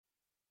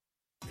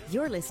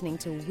You're listening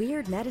to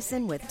Weird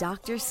Medicine with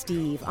Dr.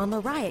 Steve on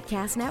the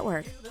Riotcast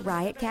Network,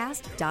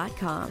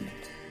 riotcast.com.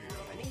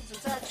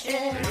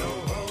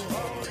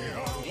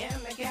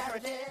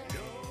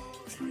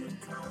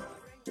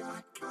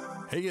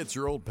 Hey, it's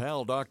your old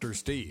pal, Dr.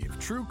 Steve.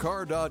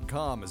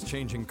 TrueCar.com is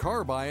changing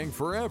car buying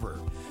forever.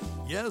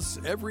 Yes,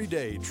 every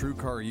day,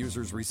 TrueCar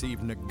users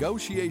receive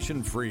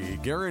negotiation-free,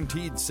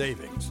 guaranteed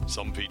savings.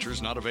 Some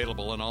features not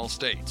available in all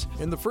states.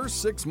 In the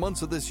first 6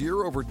 months of this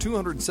year, over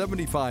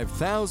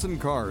 275,000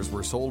 cars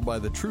were sold by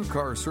the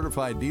TrueCar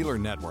Certified Dealer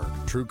Network.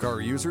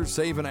 TrueCar users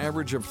save an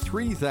average of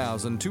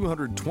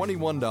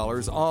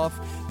 $3,221 off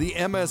the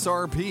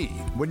MSRP.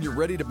 When you're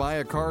ready to buy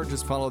a car,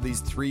 just follow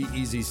these 3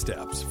 easy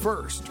steps.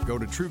 First, go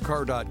to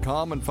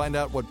TrueCar.com and find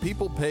out what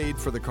people paid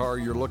for the car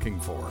you're looking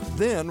for.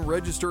 Then,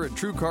 register at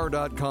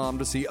TrueCar.com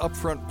to see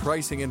upfront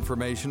pricing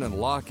information and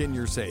lock in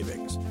your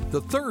savings.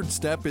 The third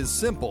step is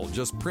simple.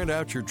 Just print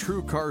out your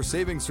TrueCar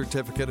savings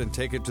certificate and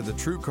take it to the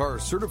TrueCar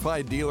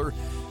certified dealer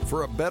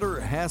for a better,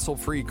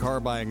 hassle-free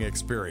car buying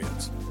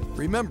experience.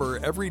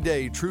 Remember, every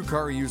day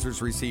TrueCar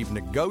users receive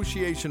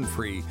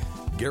negotiation-free,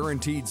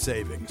 guaranteed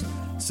savings.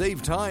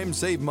 Save time,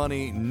 save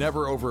money,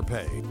 never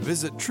overpay.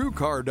 Visit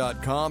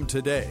TrueCar.com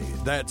today.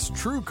 That's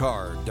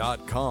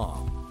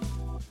TrueCar.com.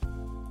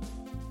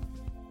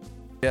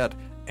 At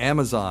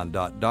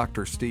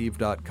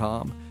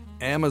Amazon.drsteve.com,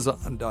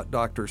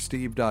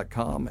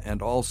 Amazon.drsteve.com,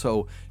 and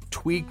also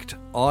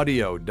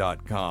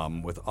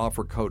tweakedaudio.com with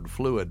offer code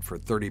FLUID for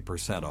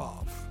 30%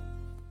 off.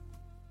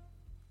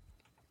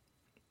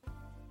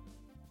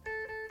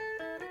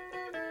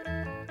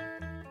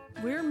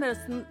 Weird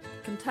Medicine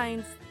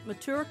contains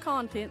mature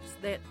contents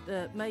that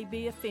may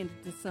be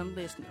offended to some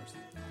listeners.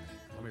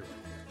 Let me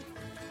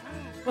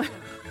write.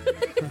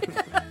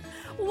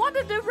 What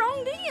did I do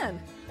wrong then?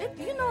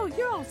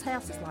 Your all's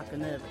house is like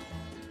an oven.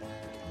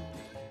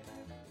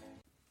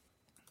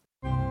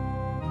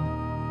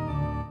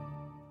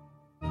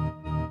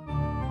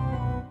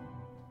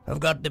 I've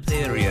got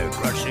diphtheria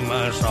crushing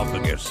my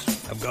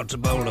esophagus. I've got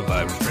Ebola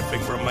vibes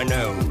dripping from my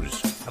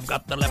nose. I've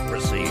got the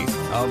leprosy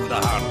of the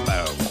heart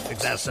valve,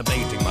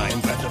 exacerbating my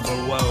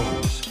incredible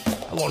woes.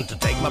 I want to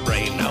take my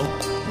brain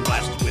out and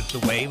blast it with the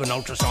wave, an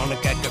ultrasonic,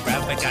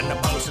 echographic, and a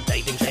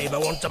pulsating shave. I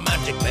want a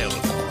magic pill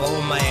for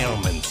all my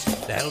ailments,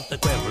 the health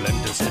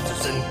equivalent to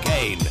Citizen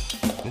Kane.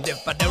 And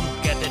if I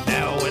don't get it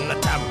now in a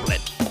tablet,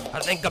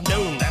 I think I'm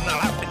doomed and I'll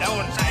have to go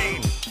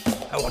insane.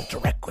 I want a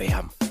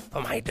requiem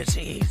for my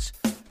disease,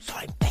 so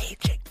I'm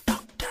paging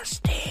Dr.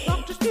 Steve.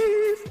 Dr.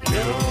 Steve!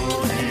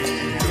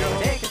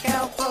 Take a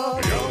cow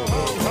for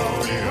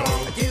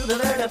to the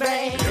learner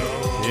brain.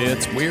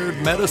 It's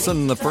Weird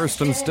Medicine, the first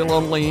and still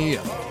only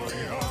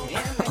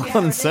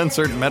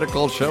uncensored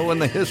medical show in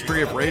the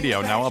history of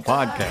radio, now a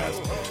podcast.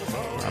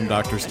 I'm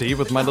Dr. Steve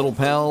with my little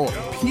pal,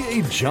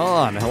 P.A.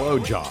 John. Hello,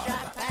 John.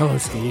 Hello,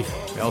 Steve.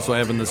 We also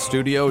have in the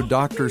studio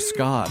Dr.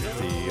 Scott,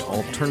 the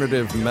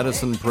alternative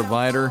medicine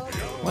provider.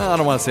 Well, I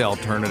don't want to say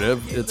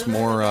alternative. It's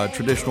more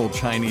traditional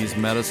Chinese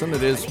medicine.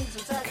 It is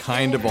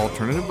kind of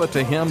alternative, but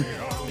to him,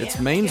 it's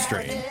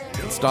mainstream.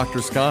 It's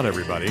Dr. Scott,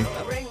 everybody.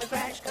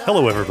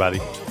 Hello,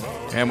 everybody.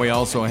 And we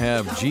also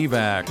have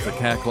GVAC, the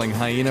cackling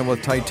hyena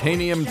with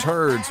titanium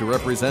turds, who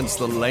represents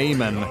the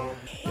layman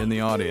in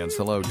the audience.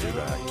 Hello,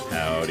 GVAC.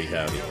 Howdy,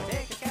 howdy.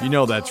 You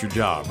know that's your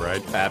job,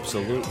 right?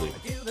 Absolutely.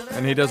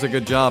 And he does a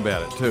good job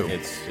at it, too.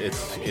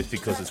 It's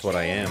because it's what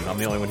I am. I'm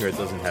the only one here that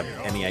doesn't have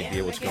any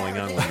idea what's going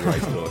on when you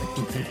guys talk.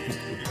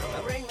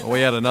 We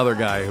had another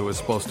guy who was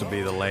supposed to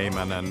be the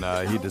layman, and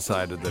he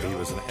decided that he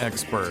was an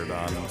expert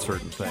on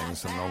certain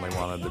things and only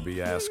wanted to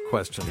be asked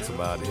questions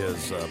about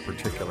his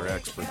particular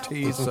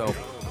expertise. So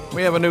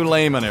we have a new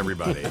layman,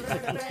 everybody.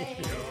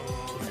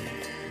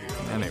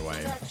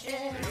 Anyway,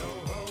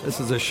 this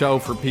is a show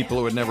for people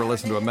who would never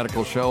listen to a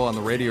medical show on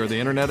the radio or the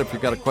internet. If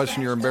you've got a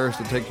question you're embarrassed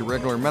to take to your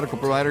regular medical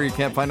provider, you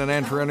can't find an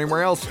answer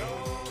anywhere else,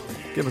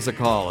 give us a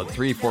call at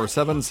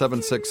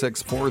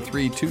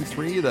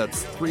 347-766-4323.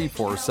 That's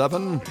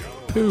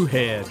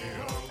 347-POOHEAD.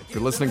 If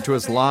you're listening to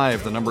us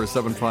live, the number is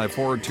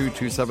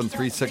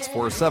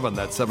 754-227-3647.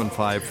 That's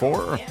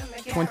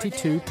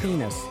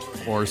 754-22-penis.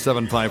 Or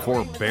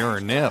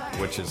 754-bare-nip,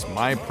 which is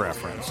my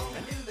preference.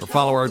 Or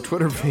follow our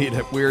Twitter feed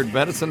at Weird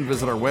Medicine.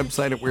 Visit our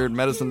website at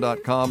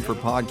weirdmedicine.com for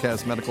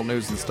podcast, medical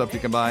news, and stuff you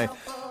can buy.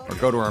 Or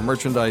go to our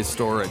merchandise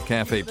store at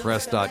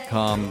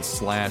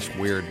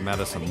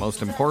cafepress.com/weirdmedicine.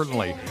 Most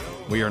importantly,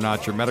 we are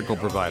not your medical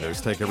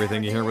providers. Take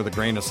everything you hear with a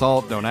grain of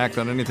salt. Don't act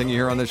on anything you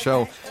hear on this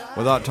show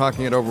without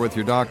talking it over with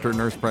your doctor,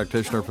 nurse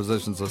practitioner,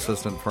 physician's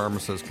assistant,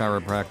 pharmacist,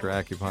 chiropractor,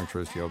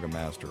 acupuncturist, yoga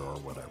master, or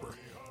whatever.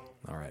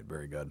 All right,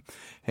 very good.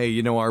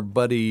 Hey, our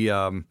buddy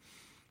Vinnie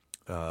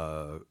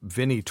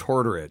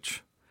Tortorich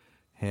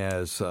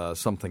has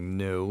something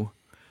new,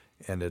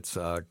 and it's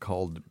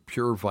called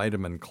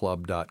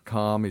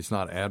PureVitaminClub.com. He's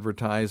not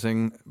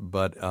advertising,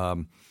 but,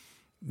 Dr.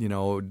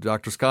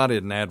 Scott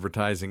isn't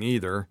advertising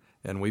either,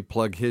 and we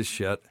plug his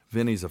shit.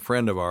 Vinny's a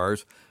friend of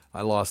ours.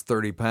 I lost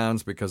 30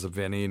 pounds because of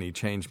Vinnie, and he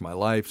changed my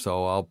life,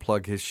 so I'll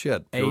plug his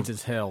shit. AIDS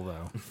is hell,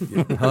 though.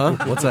 Huh?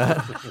 What's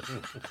that?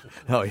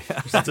 Oh,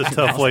 yeah. It's a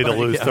tough way to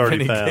lose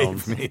 30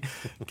 pounds.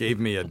 Gave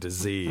me a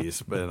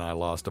disease, and I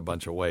lost a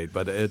bunch of weight.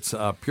 But it's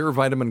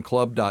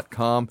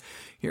purevitaminclub.com.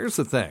 Here's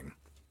the thing.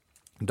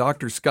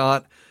 Dr.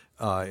 Scott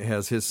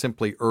has his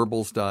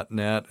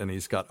simplyherbals.net, and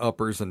he's got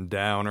uppers and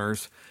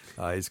downers.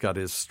 He's got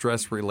his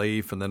stress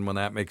relief, and then when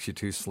that makes you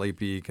too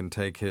sleepy, you can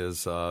take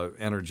his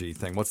energy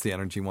thing. What's the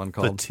energy one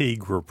called?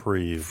 Fatigue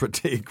Reprieve.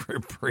 Fatigue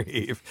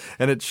Reprieve.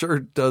 And it sure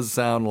does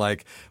sound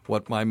like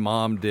what my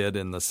mom did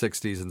in the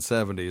 60s and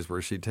 70s,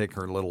 where she'd take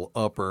her little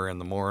upper in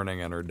the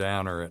morning and her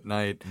downer at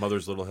night.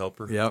 Mother's little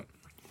helper. Yep.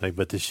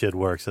 But the shit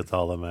works. That's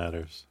all that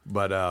matters.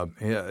 But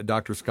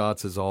Dr.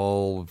 Scott's is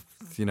all,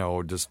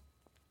 just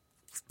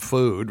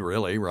food,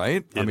 really,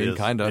 right?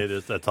 Kind of. It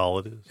is. That's all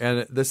it is.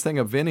 And this thing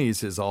of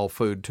Vinnie's is all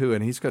food too,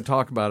 and he's going to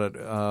talk about it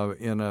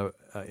in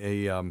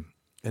an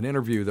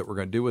interview that we're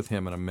going to do with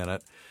him in a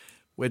minute.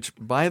 Which,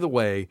 by the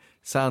way,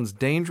 sounds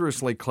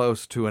dangerously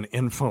close to an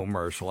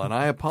infomercial, and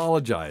I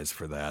apologize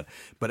for that.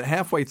 But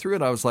halfway through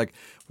it, I was like,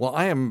 well,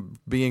 I am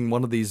being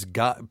one of these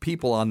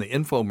people on the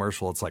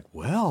infomercial. It's like,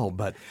 well,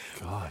 but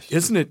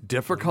isn't it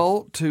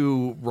difficult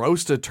to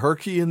roast a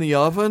turkey in the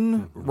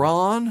oven,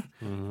 Ron?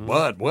 Mm-hmm.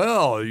 But,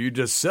 well, you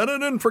just set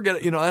it and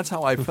forget it. That's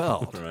how I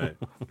felt. Right.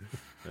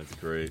 That's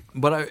great.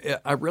 But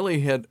I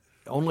really had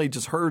only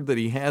just heard that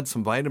he had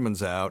some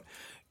vitamins out,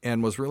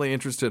 and was really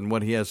interested in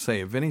what he has to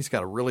say. Vinnie's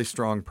got a really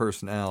strong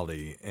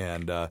personality,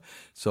 and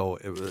so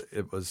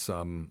it was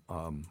a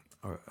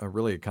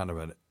really kind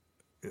of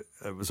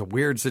it was a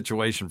weird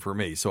situation for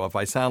me. So if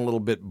I sound a little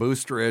bit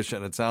boosterish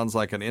and it sounds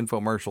like an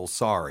infomercial,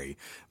 sorry.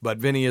 But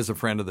Vinnie is a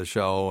friend of the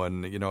show,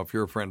 and if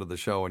you're a friend of the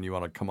show and you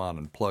want to come on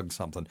and plug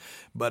something.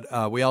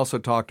 But we also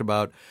talked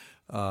about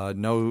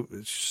no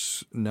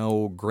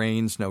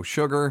grains, no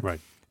sugar. Right.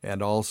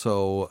 And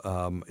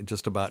also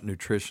just about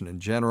nutrition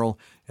in general.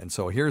 And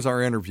so here's our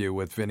interview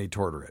with Vinnie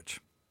Tortorich.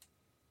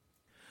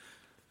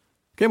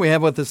 Okay, we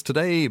have with us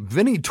today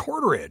Vinnie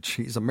Tortorich.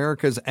 He's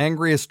America's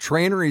angriest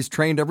trainer. He's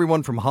trained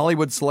everyone from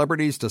Hollywood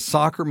celebrities to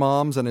soccer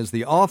moms and is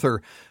the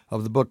author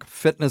of the book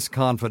Fitness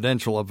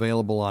Confidential,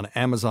 available on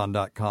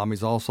Amazon.com.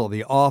 He's also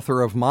the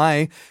author of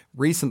my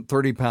recent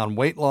 30-pound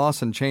weight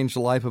loss and changed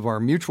the life of our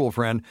mutual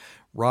friend,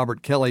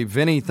 Robert Kelly.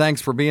 Vinnie,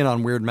 thanks for being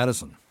on Weird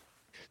Medicine.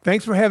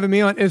 Thanks for having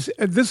me on.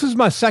 This is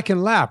my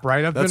second lap,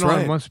 right? I've been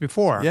on once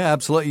before. Yeah,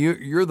 absolutely.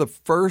 You're the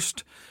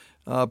first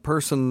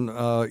person,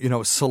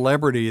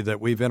 celebrity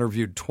that we've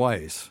interviewed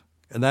twice.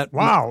 And that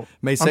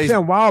may say... I'm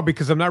saying wow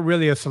because I'm not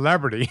really a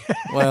celebrity.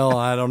 Well,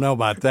 I don't know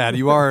about that.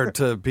 You are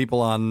to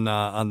people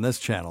on this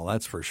channel,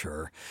 that's for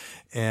sure.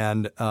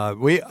 And I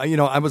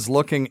was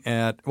looking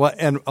at... Well,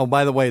 and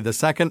by the way, the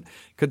second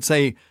could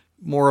say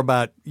more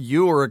about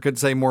you, or it could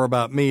say more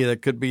about me.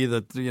 That could be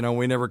that,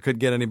 we never could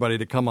get anybody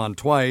to come on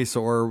twice,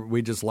 or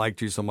we just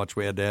liked you so much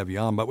we had to have you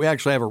on. But we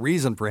actually have a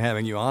reason for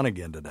having you on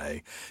again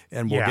today,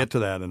 and we'll get to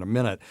that in a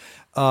minute.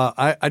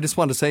 I just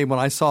wanted to say, when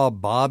I saw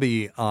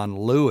Bobby on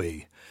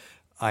Louie,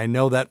 I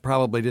know that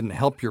probably didn't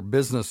help your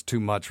business too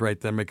much right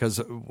then,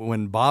 because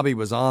when Bobby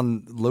was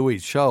on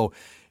Louie's show,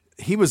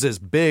 he was as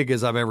big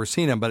as I've ever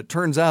seen him. But it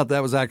turns out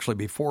that was actually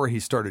before he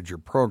started your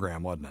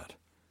program, wasn't it?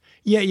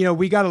 Yeah,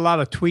 we got a lot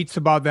of tweets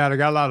about that. I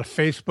got a lot of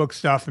Facebook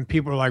stuff, and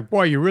people are like,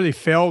 boy, you really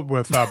failed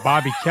with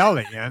Bobby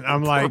Kelly. And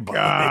I'm like,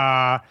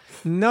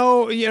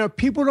 no,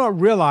 people don't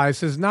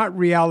realize it's not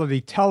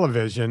reality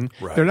television.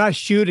 Right. They're not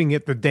shooting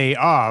it the day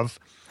of.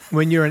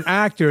 When you're an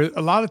actor,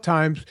 a lot of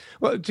times,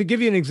 well, to give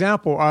you an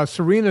example,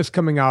 Serena's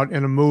coming out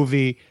in a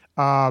movie,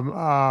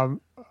 one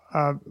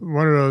of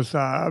those,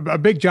 a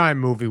big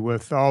giant movie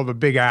with all the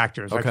big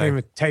actors. Okay. I can't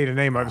even tell you the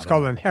name of it. It's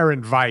called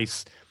Inherent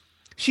Vice.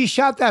 She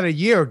shot that a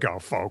year ago,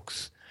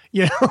 folks.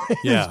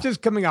 It's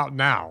just coming out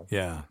now.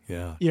 Yeah.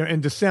 In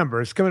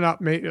December. It's coming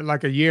out maybe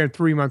like a year and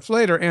 3 months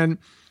later. And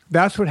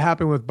that's what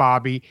happened with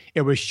Bobby.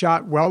 It was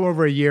shot well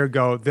over a year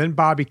ago. Then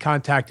Bobby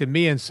contacted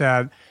me and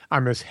said,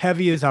 I'm as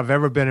heavy as I've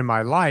ever been in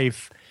my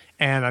life,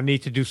 and I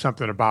need to do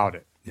something about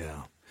it.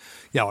 Yeah.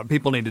 Yeah, what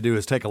people need to do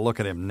is take a look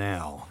at him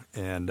now.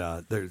 And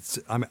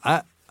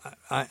I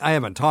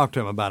haven't talked to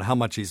him about how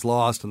much he's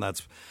lost, and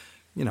that's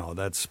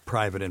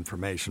private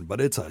information, but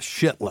it's a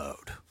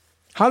shitload.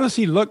 How does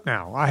he look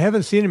now? I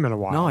haven't seen him in a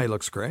while. No, he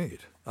looks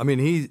great. I mean,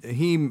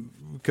 he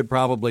could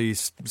probably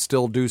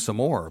still do some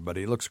more, but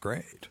he looks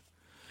great.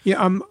 Yeah,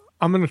 I'm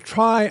going to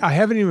try. I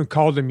haven't even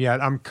called him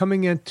yet. I'm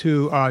coming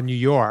into New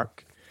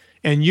York,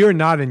 and you're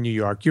not in New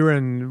York. You're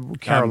in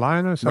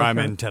Carolina or something? I'm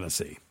in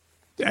Tennessee.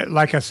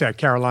 Like I said,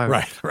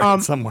 Carolina.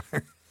 Right,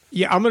 somewhere.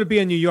 Yeah, I'm going to be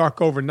in New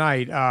York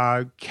overnight.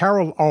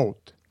 Carol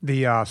Oates,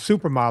 the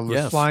supermodel,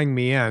 is flying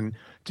me in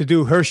to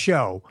do her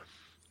show.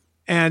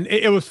 And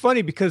it was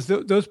funny because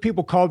those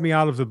people called me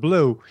out of the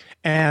blue,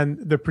 and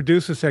the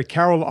producer said,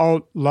 Carol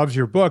Oates loves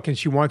your book and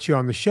she wants you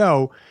on the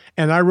show.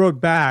 And I wrote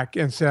back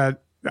and said,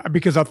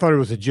 because I thought it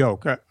was a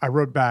joke, I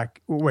wrote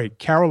back, wait,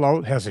 Carol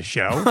Oates has a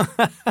show?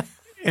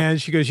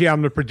 And she goes, yeah,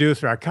 I'm the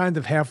producer. I kind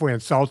of halfway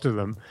insulted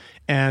them.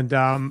 And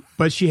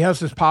but she has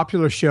this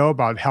popular show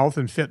about health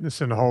and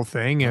fitness and the whole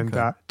thing.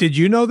 And did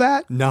you know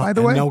that? No, by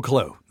the way? No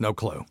clue. No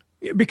clue.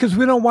 Because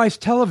we don't watch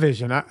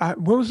television.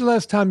 When was the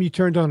last time you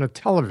turned on a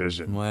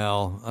television?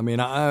 Well, I mean,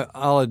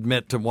 I'll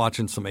admit to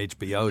watching some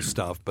HBO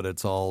stuff, but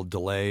it's all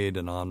delayed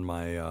and on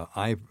my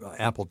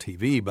Apple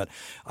TV. But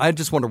I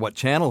just wonder what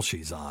channel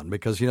she's on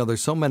because,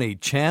 there's so many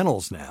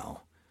channels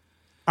now.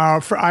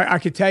 I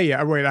could tell you.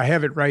 Wait, I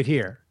have it right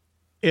here.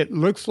 It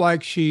looks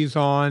like she's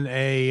on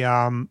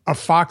a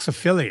Fox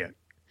affiliate.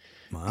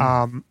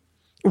 Wow.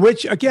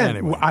 Which, again,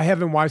 Anyway. I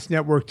haven't watched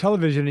network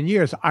television in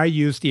years. I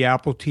use the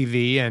Apple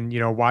TV and,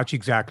 watch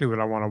exactly what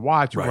I want to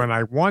watch when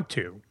I want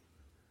to.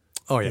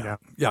 Oh, yeah.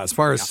 Yeah, as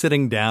far as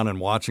sitting down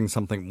and watching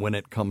something when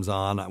it comes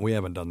on, we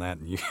haven't done that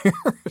in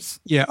years.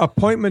 Yeah,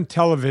 appointment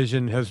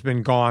television has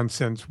been gone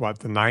since, the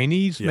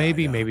 90s,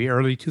 maybe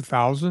early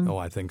 2000? Oh,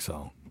 I think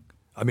so.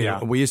 I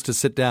mean, we used to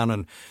sit down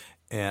and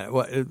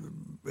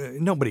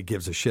nobody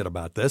gives a shit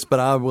about this, but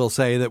I will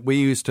say that we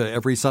used to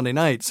every Sunday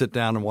night sit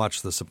down and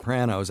watch The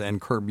Sopranos and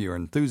Curb Your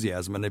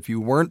Enthusiasm. And if you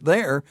weren't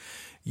there,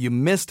 you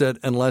missed it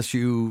unless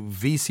you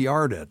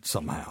VCR'd it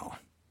somehow.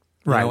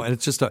 Right. And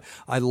it's just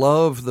I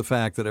love the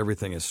fact that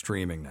everything is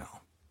streaming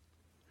now.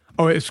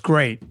 Oh, it's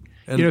great.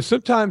 And,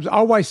 sometimes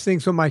I'll watch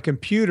things on my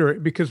computer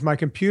because my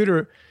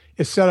computer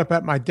is set up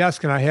at my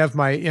desk and I have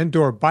my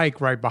indoor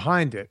bike right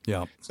behind it.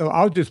 Yeah. So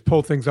I'll just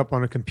pull things up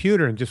on a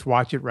computer and just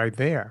watch it right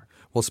there.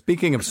 Well,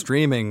 speaking of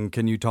streaming,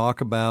 can you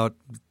talk about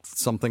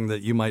something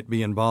that you might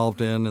be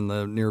involved in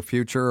the near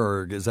future,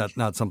 or is that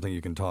not something you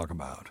can talk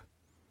about?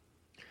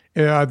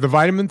 The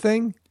vitamin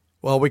thing?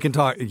 Well, we can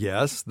talk.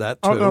 Yes,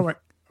 that too. Oh, no, wait.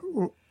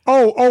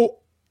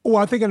 Oh,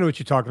 I think I know what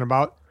you're talking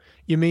about.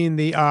 You mean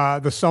the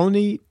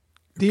Sony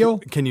deal?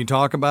 Can you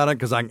talk about it?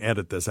 Because I can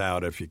edit this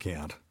out if you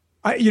can't.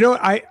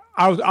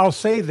 I'll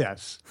say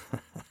this.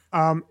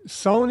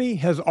 Sony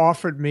has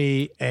offered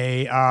me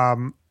a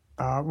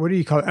what do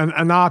you call it?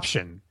 An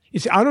option. You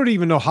see, I don't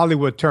even know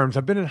Hollywood terms.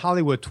 I've been in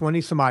Hollywood 20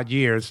 some odd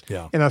years,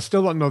 and I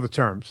still don't know the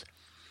terms.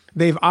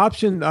 They've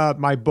optioned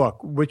my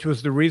book, which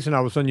was the reason I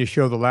was on your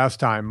show the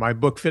last time. My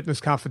book, Fitness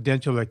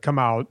Confidential, had come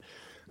out.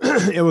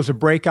 It was a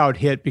breakout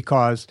hit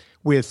because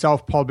we had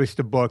self-published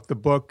the book. The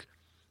book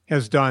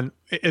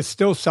it's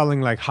still selling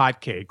like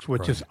hotcakes,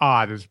 which is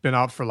odd. It's been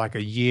out for like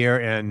a year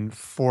and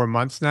 4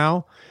 months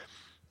now.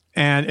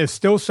 And it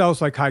still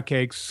sells like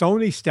hotcakes.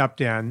 Sony stepped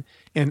in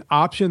and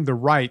optioned the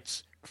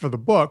rights for the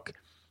book.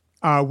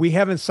 We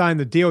haven't signed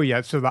the deal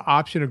yet, so the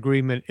option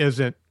agreement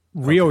isn't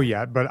real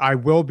yet, but I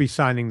will be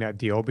signing that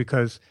deal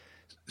because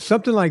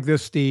something like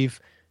this, Steve,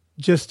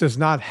 just does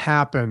not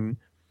happen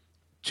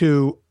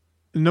to,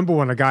 number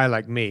one, a guy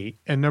like me,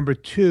 and number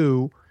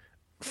two,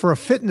 for a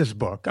fitness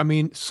book. I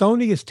mean,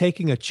 Sony is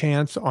taking a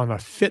chance on a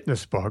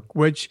fitness book,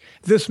 which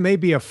this may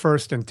be a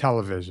first in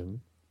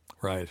television.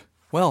 Right.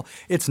 Well,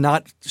 it's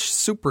not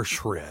super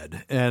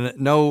shred and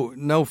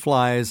no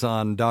flies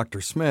on Dr.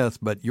 Smith,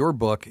 but your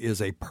book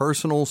is a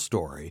personal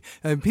story.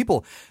 And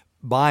people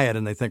buy it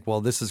and they think, well,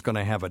 this is going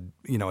to have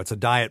it's a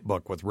diet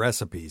book with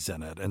recipes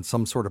in it and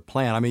some sort of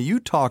plan. I mean, you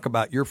talk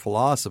about your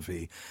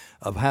philosophy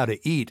of how to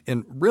eat,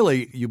 and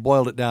really you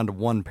boiled it down to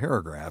one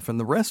paragraph. And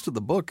the rest of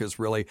the book is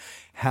really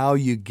how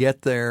you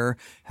get there,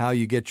 how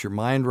you get your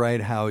mind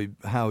right,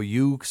 how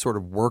you sort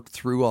of work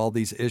through all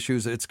these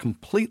issues. It's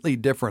completely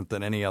different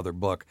than any other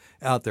book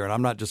out there. And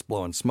I'm not just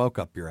blowing smoke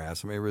up your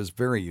ass. I mean, it was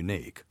very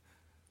unique.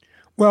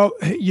 Well,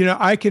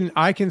 I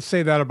can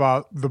say that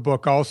about the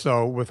book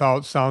also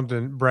without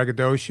sounding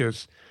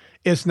braggadocious.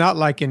 It's not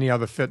like any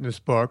other fitness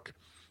book.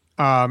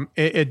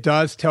 It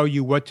does tell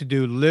you what to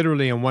do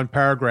literally in one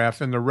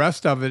paragraph, and the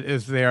rest of it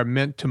is there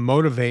meant to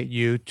motivate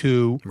you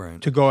to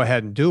go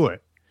ahead and do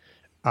it.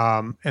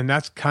 And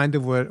that's kind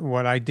of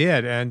what I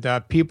did. And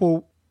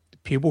people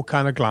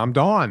kind of glommed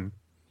on,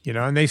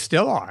 and they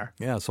still are.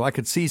 Yeah, so I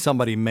could see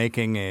somebody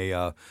making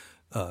a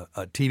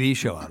TV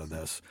show out of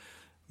this.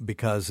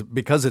 Because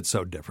it's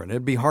so different.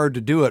 It'd be hard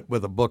to do it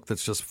with a book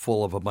that's just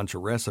full of a bunch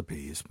of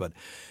recipes. But,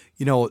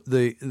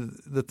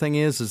 the thing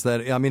is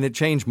that, I mean, it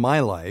changed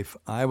my life.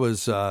 I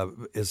was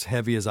as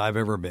heavy as I've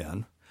ever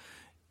been.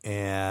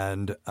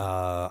 And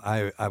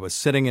I was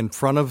sitting in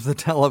front of the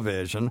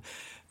television,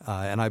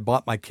 and I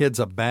bought my kids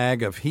a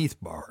bag of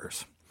Heath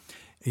bars,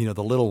 the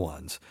little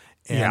ones.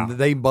 And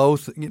they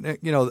both,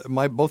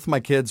 both of my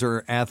kids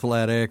are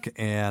athletic,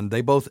 and they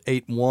both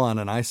ate one,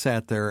 and I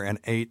sat there and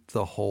ate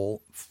the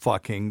whole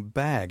fucking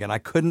bag, and I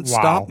couldn't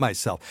stop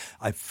myself.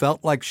 I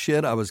felt like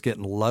shit. I was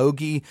getting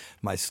logy.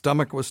 My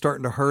stomach was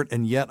starting to hurt,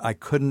 and yet I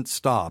couldn't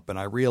stop. And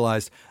I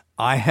realized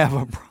I have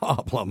a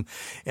problem.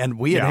 And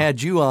we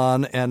had you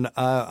on, and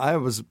I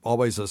was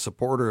always a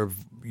supporter of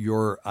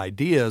your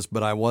ideas,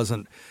 but I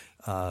wasn't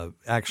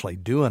actually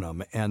doing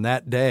them. And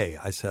that day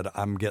I said,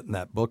 I'm getting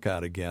that book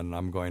out again.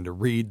 I'm going to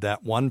read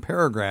that one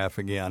paragraph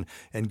again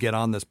and get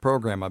on this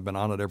program. I've been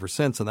on it ever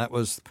since. And that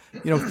was,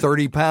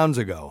 30 pounds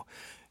ago.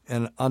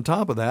 And on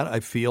top of that, I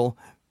feel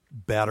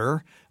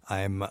better.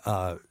 I'm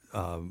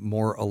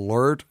more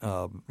alert,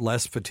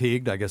 less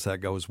fatigued. I guess that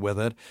goes with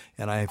it.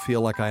 And I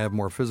feel like I have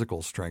more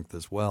physical strength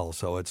as well.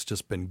 So it's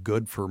just been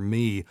good for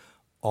me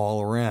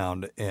all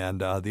around.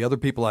 And the other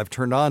people I've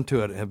turned on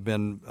to it have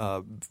been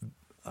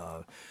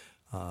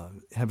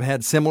have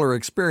had similar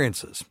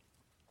experiences.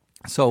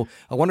 So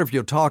I wonder if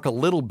you'll talk a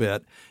little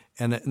bit.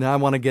 And now I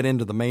want to get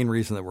into the main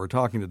reason that we're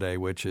talking today,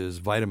 which is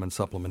vitamin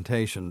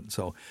supplementation.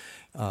 So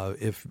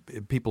if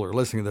people are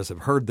listening to this, have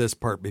heard this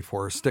part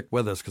before, stick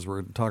with us because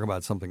we're going to talk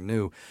about something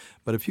new.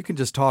 But if you can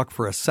just talk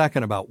for a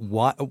second about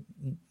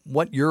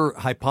what your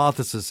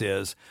hypothesis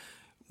is,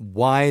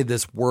 why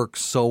this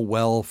works so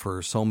well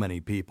for so many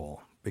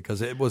people,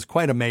 because it was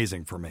quite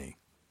amazing for me.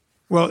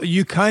 Well,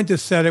 you kind of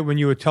said it when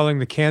you were telling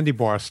the candy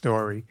bar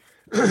story.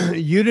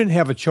 You didn't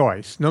have a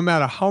choice. No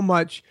matter how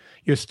much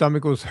your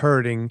stomach was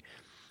hurting,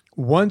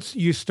 once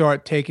you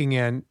start taking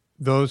in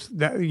those,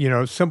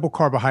 simple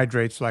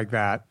carbohydrates like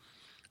that,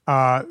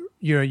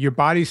 your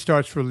body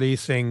starts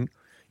releasing,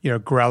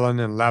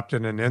 ghrelin and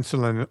leptin and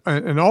insulin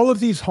and all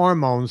of these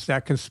hormones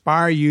that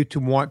conspire you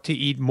to want to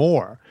eat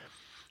more.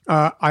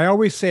 I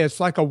always say it's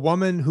like a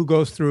woman who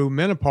goes through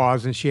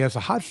menopause and she has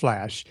a hot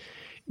flash.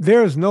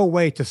 There is no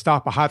way to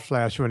stop a hot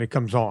flash when it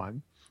comes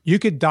on. You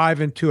could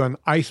dive into an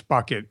ice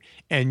bucket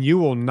and you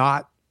will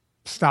not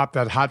stop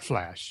that hot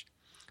flash.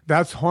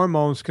 That's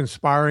hormones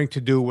conspiring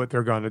to do what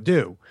they're going to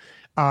do.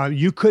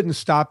 You couldn't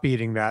stop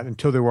eating that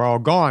until they were all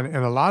gone.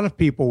 And a lot of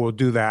people will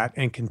do that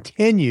and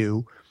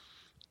continue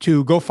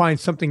to go find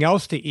something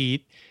else to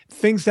eat,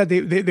 things that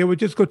they would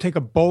just go take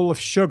a bowl of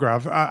sugar.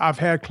 I've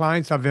had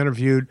clients I've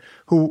interviewed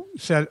who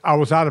said, I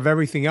was out of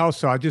everything else,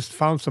 so I just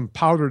found some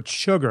powdered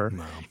sugar.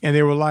 Wow. And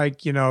they were like,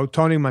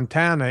 Tony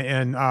Montana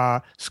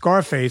and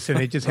Scarface, and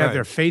they just had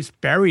their face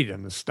buried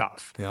in the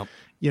stuff. Yep.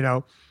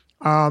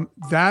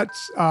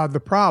 That's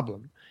the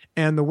problem.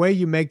 And the way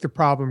you make the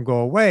problem go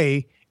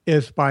away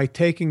is by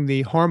taking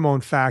the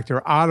hormone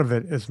factor out of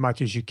it as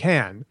much as you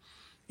can.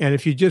 And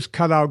if you just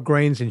cut out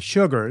grains and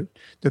sugar,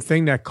 the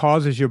thing that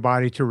causes your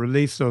body to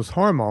release those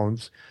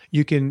hormones,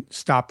 you can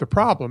stop the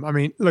problem. I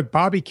mean, look,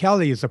 Bobby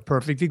Kelly is a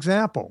perfect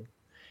example.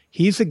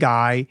 He's a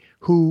guy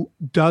who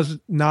does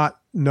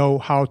not know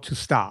how to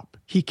stop.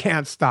 He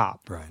can't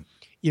stop. Right.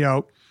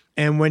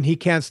 And when he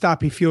can't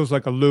stop, he feels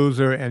like a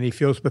loser and he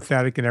feels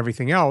pathetic and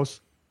everything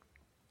else.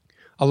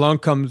 Along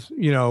comes,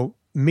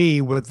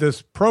 me with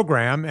this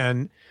program,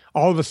 and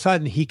all of a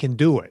sudden he can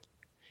do it.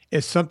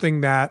 It's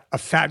something that a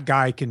fat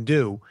guy can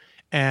do.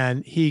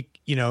 And he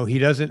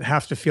doesn't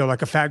have to feel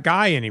like a fat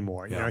guy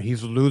anymore.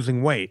 He's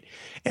losing weight.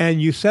 And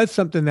you said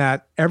something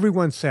that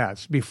everyone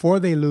says before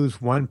they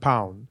lose 1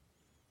 pound,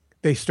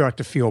 they start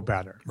to feel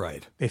better.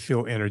 Right. They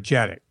feel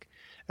energetic.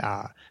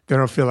 They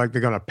don't feel like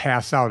they're going to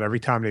pass out every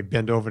time they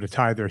bend over to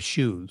tie their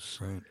shoes.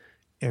 Right.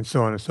 And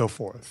so on and so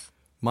forth.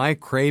 My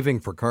craving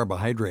for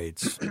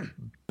carbohydrates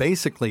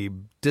basically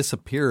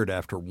disappeared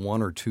after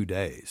 1 or 2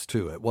 days,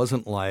 too. It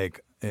wasn't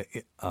like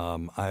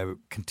I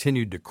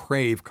continued to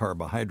crave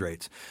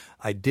carbohydrates.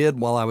 I did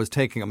while I was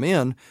taking them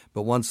in,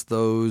 but once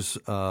those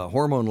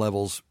hormone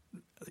levels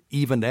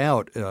evened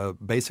out,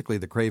 basically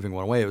the craving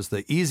went away. It was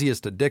the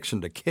easiest addiction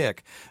to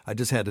kick. I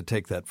just had to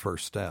take that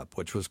first step,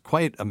 which was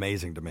quite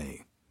amazing to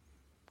me.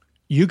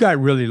 You got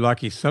really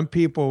lucky. Some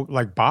people,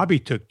 like Bobby,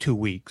 took 2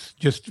 weeks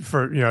just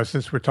for,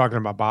 since we're talking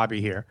about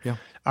Bobby here.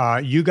 Yeah.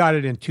 You got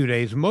it in 2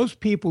 days.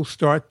 Most people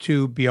start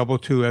to be able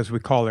to, as we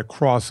call it,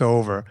 cross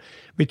over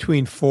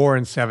between 4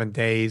 and 7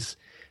 days.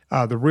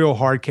 The real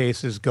hard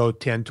cases go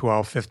 10,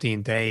 12,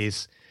 15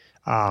 days.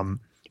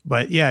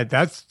 But yeah,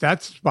 that's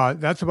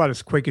about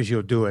as quick as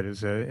you'll do it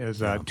is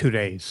 2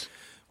 days.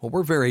 Well,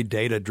 we're very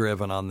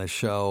data-driven on this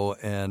show,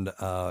 and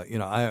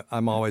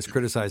I'm always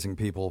criticizing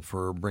people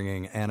for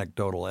bringing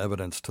anecdotal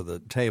evidence to the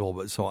table.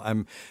 But so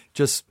I'm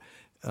just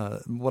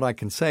what I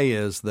can say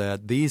is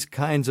that these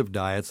kinds of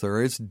diets,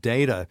 there is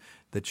data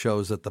that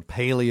shows that the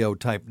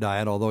paleo-type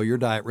diet, although your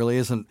diet really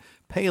isn't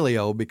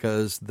paleo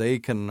because they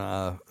can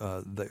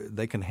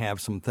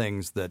have some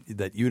things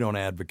that you don't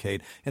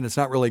advocate, and it's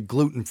not really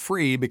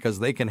gluten-free because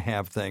they can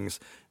have things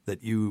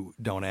that you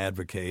don't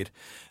advocate.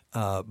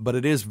 But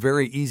it is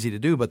very easy to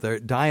do. But the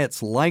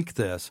diets like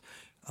this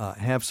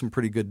have some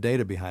pretty good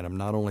data behind them,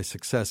 not only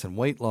success in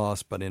weight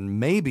loss, but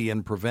maybe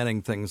in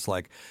preventing things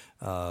like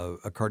a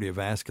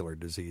cardiovascular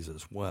disease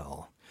as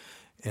well.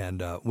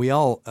 And we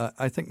all,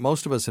 I think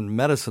most of us in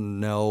medicine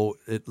know,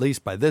 at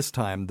least by this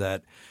time,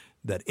 that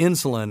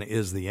insulin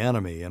is the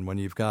enemy. And when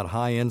you've got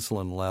high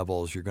insulin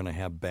levels, you're going to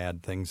have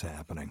bad things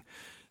happening.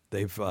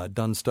 They've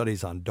done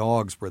studies on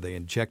dogs where they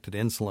injected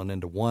insulin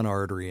into one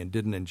artery and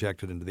didn't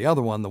inject it into the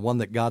other one. The one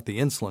that got the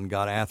insulin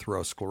got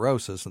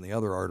atherosclerosis and the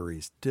other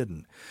arteries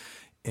didn't.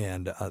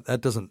 And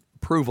that doesn't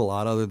prove a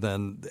lot other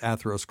than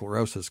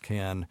atherosclerosis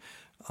can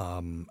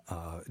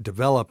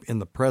develop in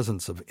the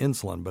presence of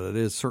insulin, but it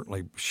is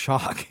certainly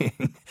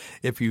shocking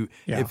if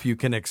you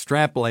can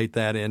extrapolate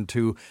that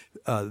into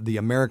the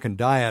American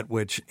diet,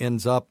 which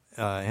ends up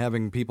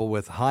having people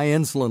with high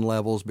insulin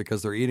levels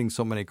because they're eating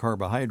so many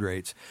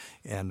carbohydrates,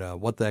 and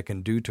what that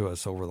can do to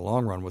us over the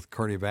long run, with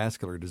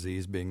cardiovascular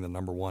disease being the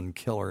number one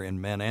killer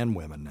in men and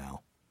women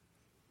now.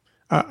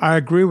 I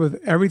agree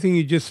with everything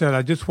you just said.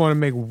 I just want to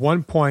make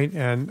one point,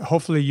 and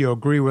hopefully you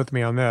agree with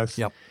me on this.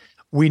 Yep.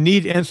 We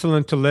need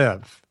insulin to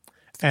live.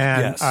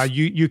 And Yes.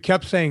 You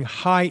kept saying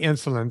high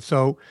insulin.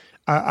 So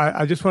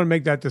I just want to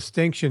make that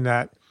distinction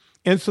that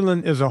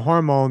insulin is a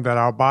hormone that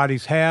our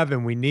bodies have,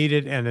 and we need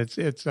it, and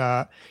it's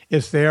there,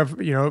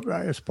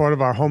 as part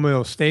of our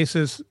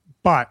homeostasis.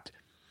 But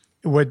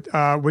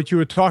what you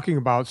were talking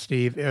about,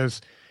 Steve, is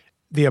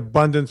the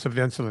abundance of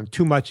insulin,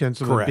 too much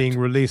insulin Correct. being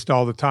released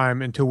all the time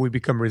until we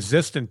become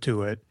resistant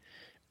to it,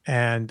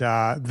 and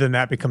then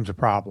that becomes a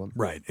problem.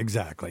 Right,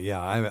 exactly.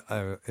 Yeah,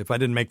 if I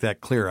didn't make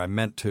that clear, I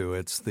meant to.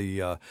 It's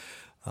the,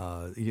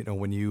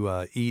 when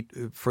you eat,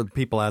 for the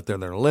people out there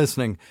that are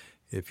listening,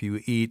 if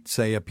you eat,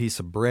 say, a piece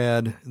of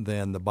bread,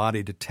 then the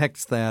body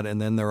detects that,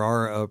 and then there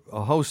are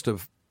a host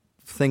of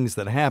things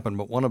that happen,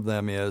 but one of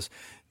them is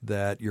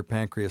that your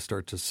pancreas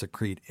starts to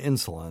secrete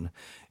insulin,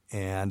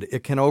 and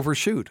it can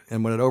overshoot.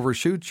 And when it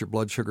overshoots, your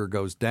blood sugar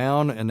goes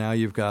down, and now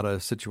you've got a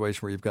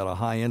situation where you've got a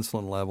high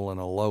insulin level and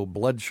a low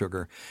blood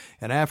sugar.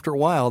 And after a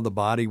while, the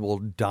body will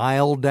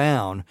dial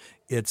down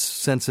its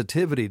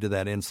sensitivity to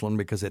that insulin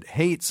because it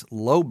hates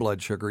low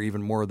blood sugar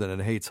even more than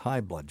it hates high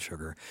blood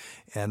sugar.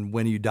 And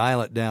when you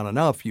dial it down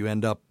enough, you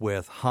end up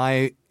with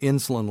high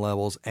insulin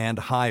levels and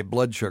high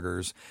blood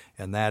sugars,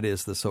 and that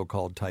is the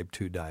so-called type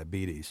 2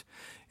 diabetes.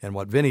 And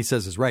what Vinnie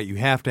says is right. You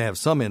have to have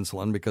some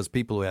insulin because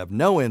people who have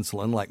no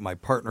insulin, like my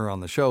partner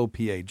on the show,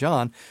 P.A.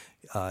 John,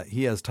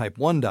 he has type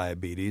 1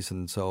 diabetes,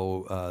 and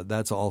so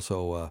that's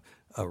also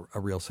a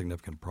real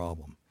significant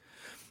problem.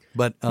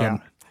 But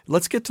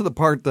let's get to the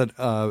part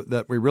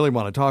that we really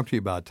want to talk to you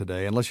about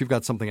today, unless you've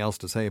got something else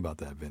to say about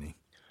that, Vinnie.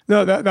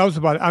 No, that was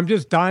about it. I'm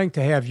just dying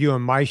to have you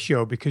on my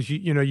show because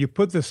you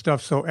put this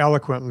stuff so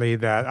eloquently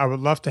that I would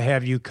love to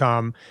have you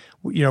come.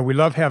 We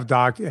love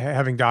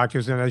having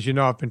doctors, and as you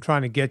know, I've been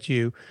trying to get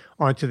you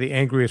onto the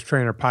Angriest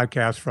Trainer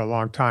podcast for a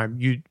long time.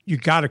 You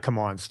got to come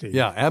on, Steve.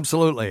 Yeah,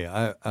 absolutely.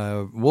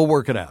 We'll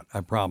work it out.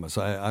 I promise.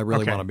 I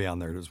really want to be on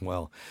there as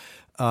well.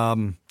 I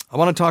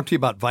want to talk to you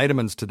about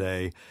vitamins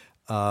today.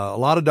 A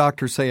lot of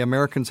doctors say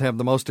Americans have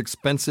the most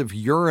expensive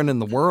urine in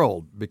the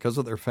world because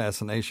of their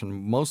fascination,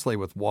 mostly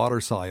with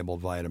water-soluble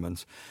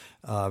vitamins.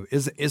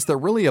 Is there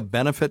really a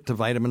benefit to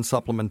vitamin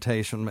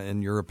supplementation,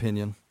 in your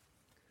opinion?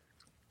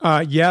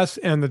 Yes,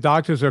 and the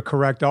doctors are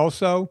correct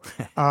also.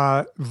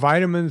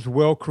 Vitamins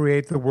will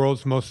create the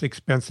world's most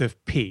expensive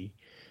pee.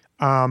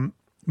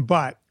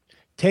 But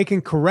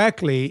taken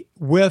correctly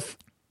with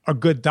a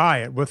good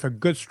diet, with a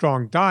good,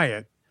 strong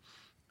diet,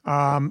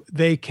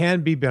 they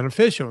can be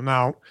beneficial.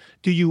 Now,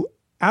 do you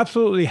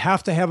absolutely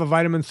have to have a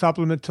vitamin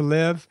supplement to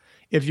live?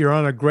 If you're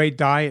on a great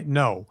diet,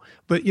 no.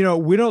 But,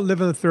 we don't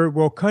live in a third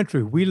world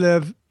country. We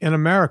live in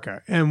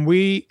America, and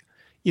we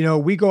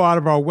go out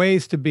of our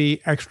ways to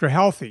be extra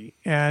healthy.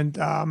 And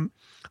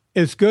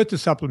it's good to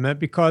supplement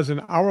because in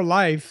our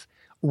life,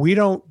 we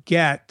don't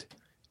get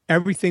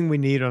everything we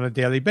need on a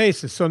daily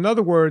basis. So in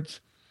other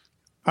words,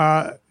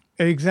 an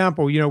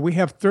example, we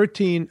have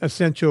 13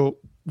 essential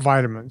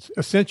vitamins.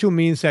 Essential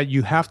means that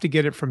you have to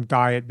get it from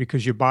diet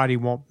because your body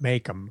won't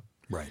make them.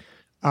 Right.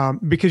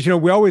 Because,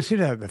 we always hear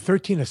that, the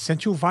 13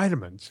 essential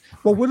vitamins.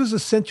 Well, what does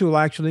essential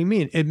actually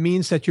mean? It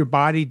means that your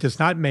body does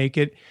not make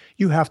it.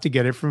 You have to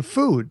get it from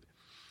food.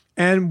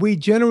 And we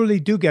generally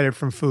do get it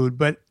from food.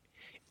 But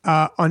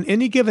on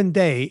any given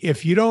day,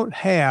 if you don't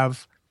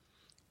have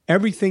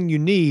everything you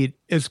need,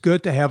 it's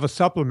good to have a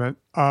supplement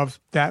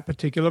of that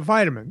particular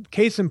vitamin.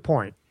 Case in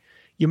point,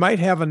 you might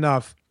have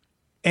enough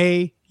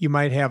A, you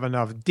might have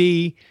enough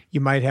D, you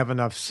might have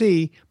enough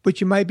C,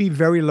 but you might be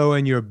very low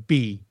in your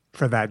B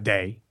for that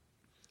day,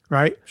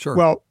 right? Sure.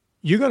 Well,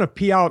 you're going to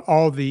pee out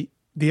all the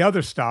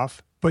other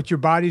stuff, but your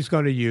body's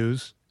going to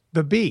use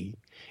the B,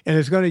 and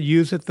it's going to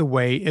use it the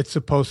way it's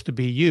supposed to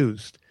be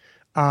used.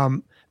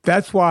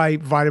 That's why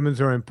vitamins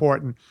are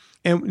important.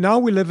 And now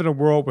we live in a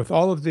world with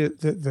all of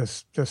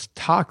this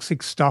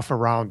toxic stuff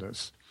around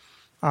us.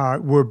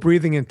 We're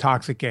breathing in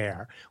toxic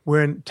air.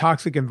 We're in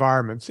toxic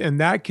environments, and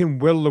that can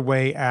whittle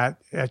away at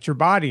your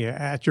body,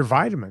 at your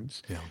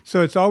vitamins. Yeah.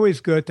 So it's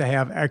always good to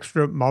have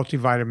extra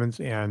multivitamins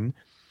in.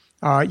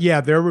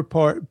 There are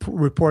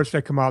reports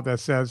that come out that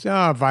says,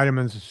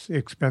 vitamins is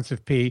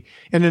expensive pee.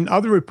 And then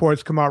other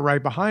reports come out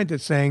right behind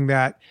it saying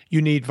that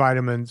you need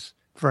vitamins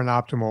for an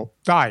optimal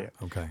diet.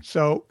 Okay.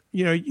 So,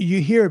 you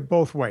hear it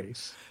both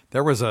ways.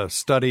 There was a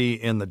study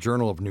in the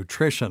Journal of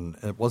Nutrition,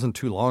 it wasn't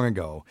too long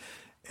ago,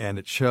 and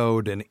it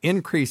showed an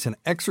increase in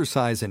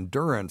exercise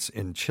endurance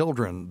in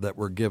children that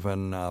were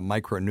given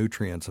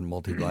micronutrients and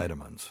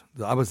multivitamins.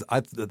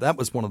 That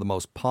was one of the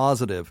most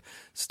positive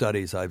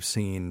studies I've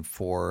seen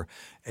for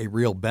a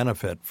real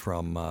benefit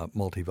from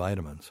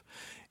multivitamins.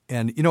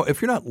 And,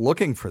 if you're not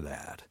looking for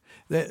that,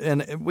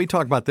 and we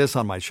talk about this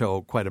on my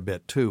show quite a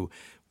bit too,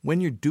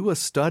 when you do a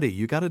study,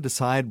 you got to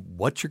decide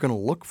what you're going to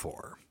look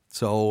for.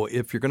 So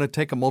if you're going to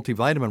take a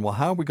multivitamin, well,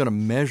 how are we going to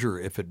measure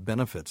if it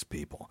benefits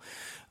people?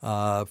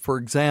 For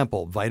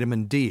example,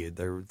 vitamin D.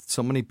 There are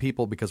so many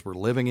people, because we're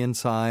living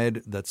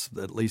inside, that's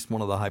at least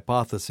one of the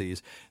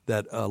hypotheses,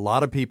 that a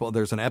lot of people,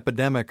 there's an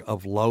epidemic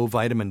of low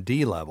vitamin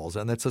D levels,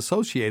 and that's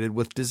associated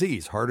with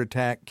disease, heart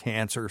attack,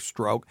 cancer,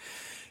 stroke.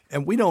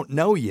 And we don't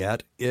know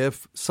yet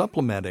if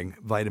supplementing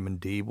vitamin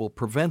D will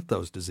prevent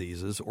those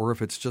diseases or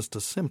if it's just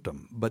a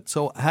symptom. But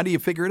so how do you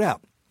figure it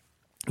out?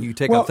 You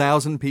take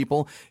 1,000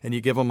 people and you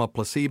give them a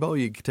placebo.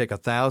 You take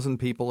 1,000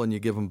 people and you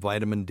give them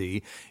vitamin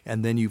D,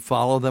 and then you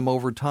follow them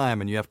over time,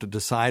 and you have to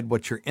decide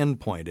what your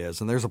endpoint is.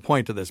 And there's a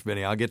point to this,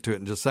 Vinnie. I'll get to it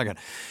in just a second.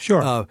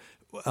 Sure.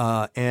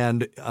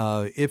 And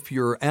if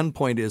your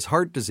endpoint is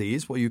heart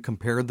disease, well, you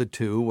compare the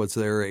two. Was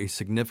there a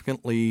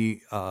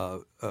significantly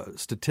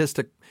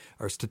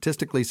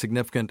statistically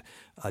significant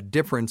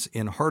difference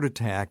in heart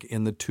attack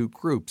in the two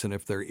groups? And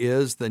if there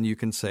is, then you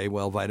can say,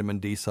 well, vitamin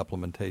D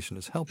supplementation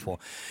is helpful.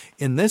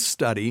 In this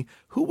study,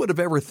 who would have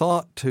ever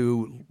thought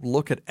to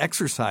look at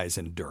exercise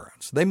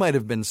endurance? They might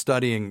have been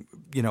studying,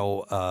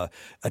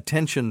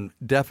 attention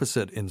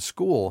deficit in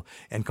school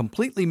and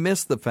completely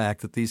missed the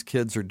fact that these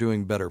kids are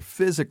doing better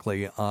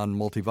physically on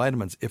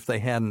multivitamins if they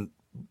hadn't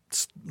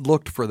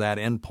looked for that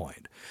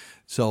endpoint.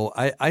 So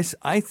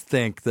I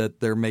think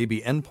that there may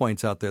be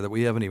endpoints out there that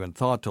we haven't even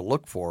thought to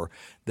look for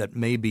that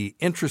may be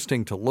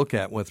interesting to look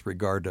at with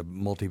regard to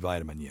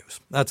multivitamin use.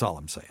 That's all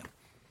I'm saying.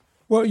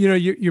 Well,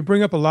 you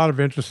bring up a lot of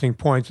interesting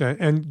points.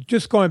 And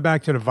just going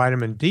back to the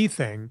vitamin D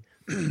thing,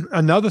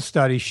 another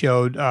study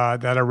showed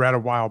that I read a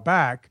while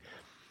back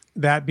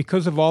that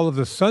because of all of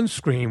the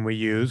sunscreen we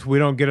use, we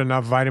don't get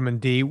enough vitamin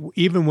D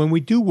even when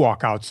we do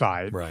walk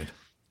outside. Right.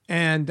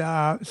 And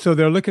so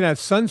they're looking at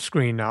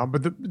sunscreen now.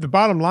 But the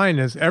bottom line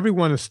is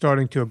everyone is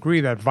starting to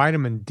agree that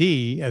vitamin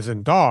D, as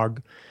in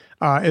dog,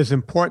 is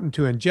important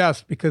to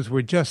ingest because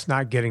we're just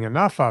not getting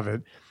enough of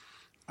it.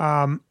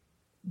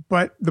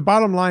 But the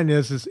bottom line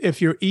is if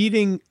you're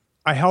eating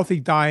a healthy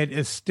diet,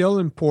 it's still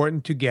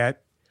important to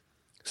get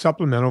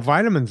supplemental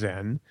vitamins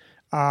in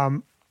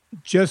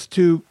just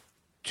to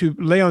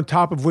lay on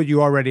top of what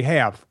you already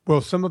have.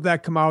 Will some of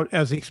that come out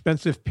as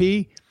expensive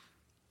pee?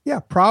 Yeah,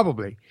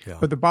 probably. Yeah.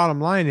 But the bottom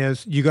line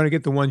is you're going to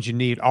get the ones you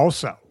need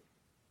also.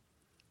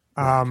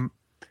 Right.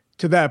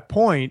 To that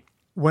point,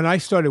 when I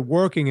started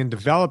working and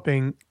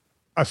developing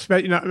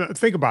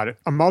think about it,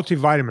 a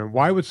multivitamin,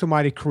 why would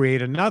somebody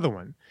create another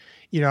one?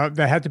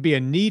 There had to be a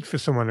need for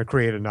someone to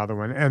create another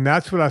one. And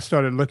that's what I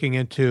started looking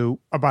into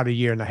about a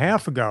year and a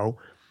half ago.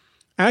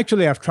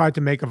 Actually, I've tried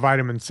to make a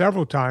vitamin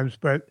several times,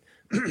 but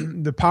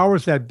the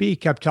powers that be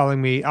kept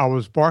telling me I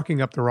was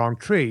barking up the wrong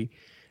tree.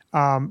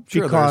 Sure,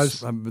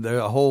 because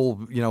there's a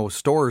whole,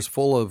 stores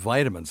full of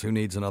vitamins. Who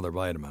needs another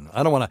vitamin?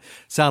 I don't want to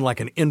sound like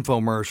an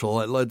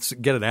infomercial. Let's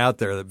get it out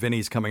there that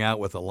Vinnie's coming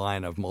out with a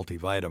line of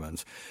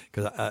multivitamins,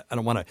 because I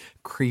don't want to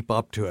creep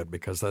up to it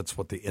because that's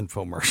what the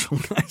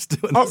infomercial guys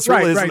do. And this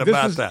really isn't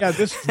about that. Yeah,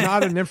 this is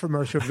not an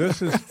infomercial.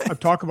 This is a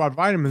talk about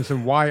vitamins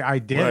and why I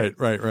did it.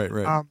 Right.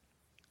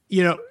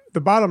 The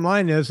bottom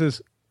line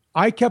is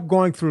I kept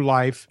going through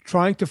life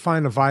trying to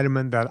find a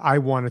vitamin that I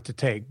wanted to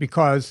take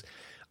because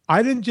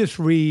I didn't just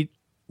read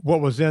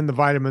what was in the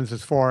vitamins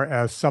as far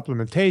as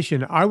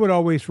supplementation. I would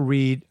always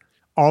read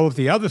all of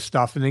the other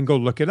stuff and then go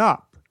look it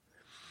up.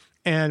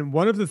 And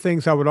one of the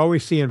things I would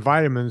always see in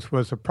vitamins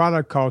was a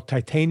product called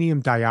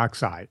titanium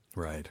dioxide.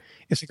 Right.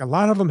 It's like a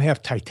lot of them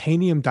have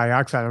titanium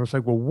dioxide. I was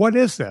like, well, what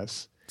is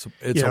this?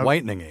 It's a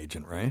whitening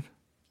agent, right?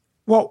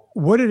 Well,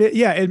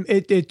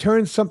 it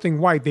turns something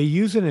white. They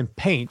use it in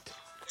paint.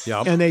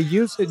 Yep. And they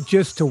use it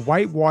just to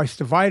whitewash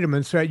the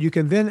vitamins so that you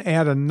can then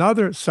add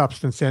another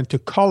substance in to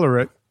color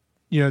it,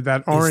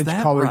 that orange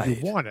color right?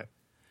 you want it.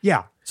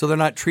 Yeah. So they're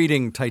not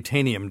treating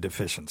titanium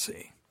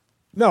deficiency.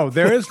 No,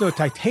 there is no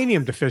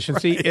titanium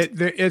deficiency.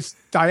 Right. It's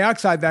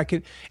dioxide that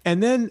can.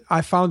 And then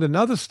I found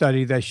another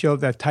study that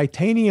showed that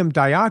titanium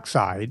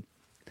dioxide,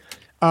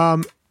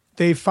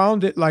 they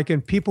found it like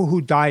in people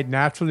who died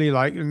naturally,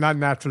 like not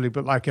naturally,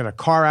 but like in a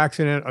car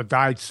accident or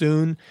died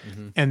soon,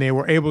 and they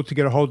were able to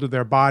get a hold of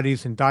their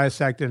bodies and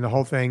dissect and the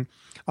whole thing.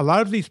 A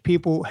lot of these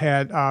people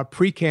had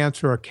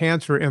precancer or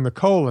cancer in the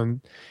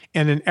colon,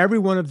 and in every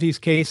one of these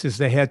cases,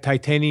 they had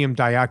titanium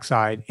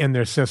dioxide in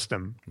their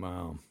system.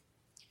 Wow.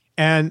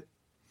 And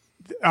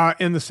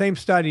in the same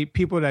study,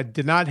 people that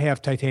did not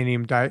have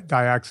titanium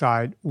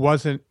dioxide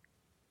wasn't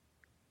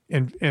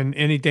in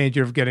any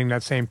danger of getting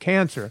that same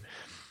cancer.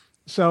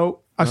 So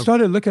I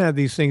started looking at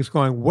these things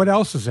going, what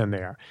else is in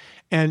there?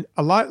 And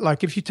a lot,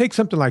 like if you take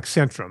something like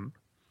Centrum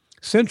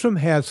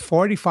has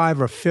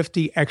 45 or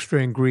 50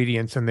 extra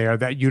ingredients in there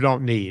that you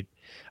don't need.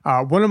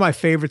 One of my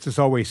favorites is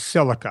always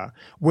silica,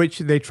 which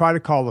they try to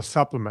call a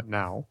supplement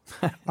now.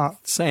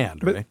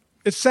 Sand, but right?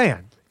 It's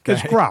sand. Okay.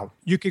 It's grout.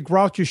 You could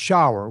grout your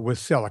shower with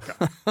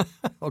silica.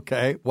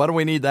 Okay. What do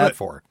we need that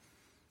for?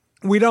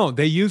 We don't.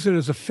 They use it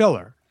as a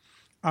filler.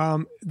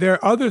 There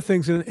are other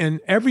things in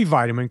every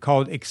vitamin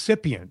called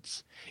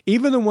excipients.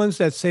 Even the ones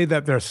that say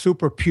that they're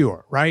super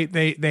pure, right?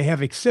 They have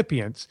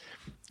excipients.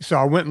 So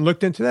I went and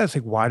looked into that. It's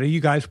like, why do you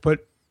guys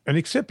put an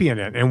excipient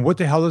in? And what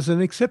the hell is an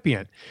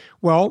excipient?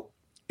 Well,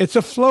 it's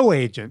a flow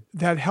agent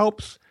that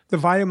helps the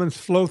vitamins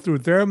flow through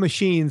their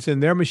machines,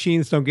 and their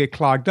machines don't get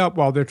clogged up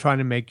while they're trying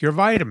to make your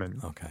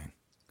vitamin. Okay.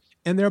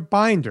 And they're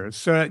binders.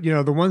 So that,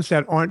 the ones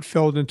that aren't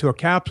filled into a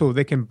capsule,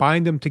 they can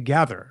bind them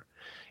together.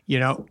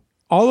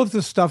 All of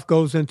this stuff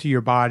goes into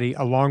your body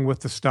along with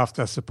the stuff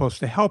that's supposed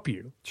to help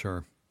you.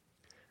 Sure.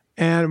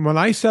 And when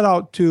I set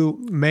out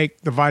to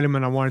make the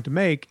vitamin I wanted to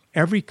make,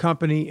 every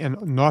company in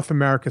North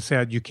America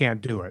said, you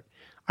can't do it.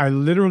 I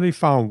literally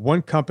found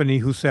one company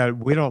who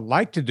said, we don't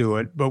like to do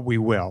it, but we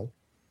will.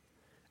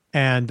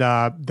 And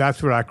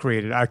that's what I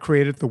created. I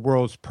created the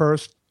world's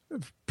first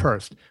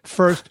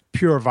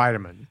pure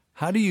vitamin.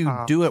 How do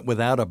you do it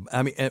without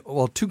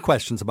two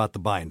questions about the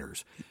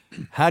binders.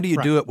 How do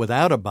you do it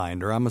without a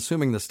binder? I'm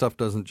assuming the stuff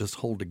doesn't just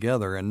hold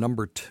together. And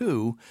number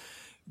two,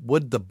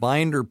 would the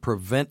binder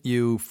prevent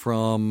you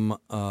from,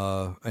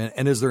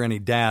 and is there any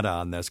data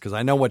on this? Because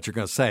I know what you're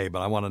going to say,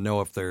 but I want to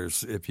know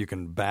if you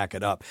can back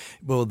it up.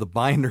 Will the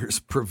binders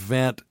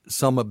prevent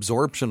some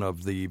absorption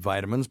of the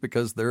vitamins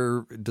because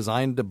they're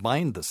designed to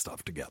bind the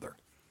stuff together?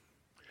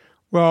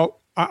 Well,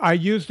 I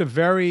used a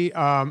very,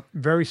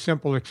 very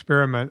simple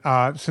experiment.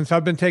 Since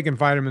I've been taking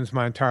vitamins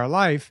my entire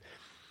life,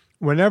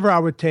 whenever I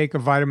would take a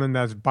vitamin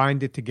that's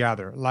binded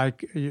together,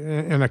 like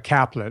in a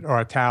caplet or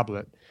a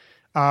tablet,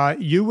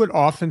 you would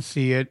often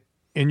see it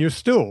in your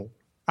stool.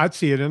 I'd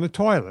see it in the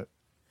toilet.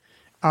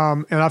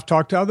 And I've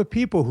talked to other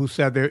people who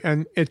said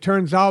and it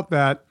turns out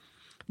that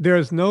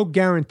there's no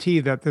guarantee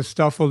that this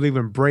stuff will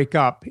even break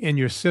up in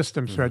your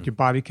system so that your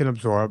body can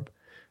absorb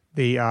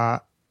the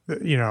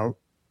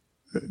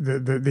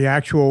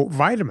actual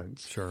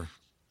vitamins. Sure.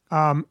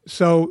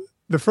 So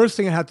the first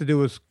thing I had to do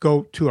was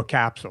go to a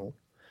capsule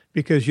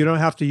because you don't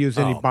have to use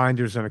any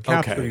binders in a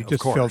capsule. Okay, you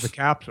just fill the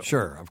capsule.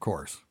 Sure, of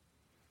course.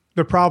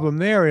 The problem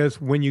there is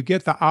when you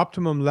get the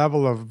optimum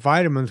level of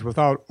vitamins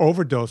without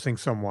overdosing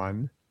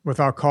someone,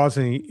 without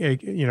causing,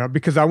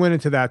 because I went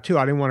into that too.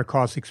 I didn't want to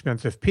cause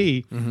expensive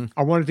pee. Mm-hmm.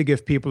 I wanted to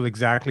give people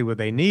exactly what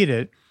they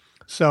needed.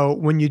 So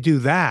when you do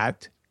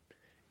that,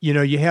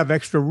 you have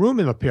extra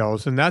room in the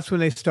pills. And that's when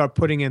they start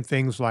putting in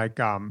things like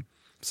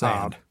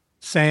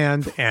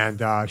sand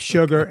and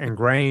sugar and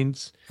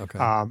grains.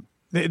 Okay.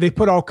 They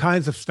put all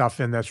kinds of stuff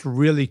in that's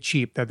really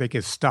cheap that they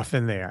can stuff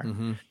in there.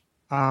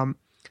 Mm-hmm.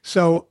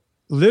 So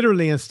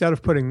literally, instead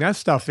of putting that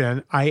stuff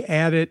in, I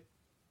added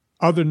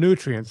other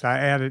nutrients. I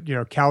added,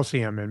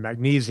 calcium and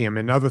magnesium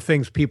and other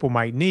things people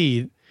might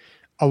need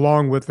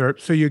along with their.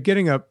 So you're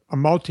getting a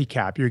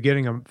multi-cap. You're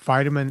getting a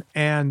vitamin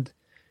and,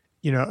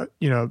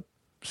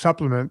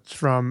 supplements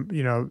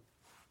from,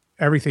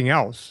 everything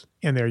else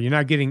in there. You're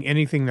not getting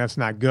anything that's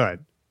not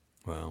good.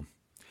 Wow.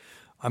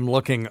 I'm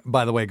looking,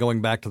 by the way,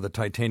 going back to the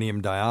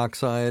titanium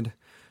dioxide.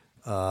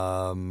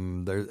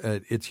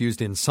 It's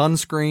used in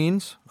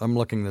sunscreens. I'm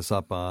looking this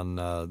up on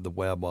the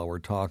web while we're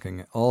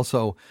talking.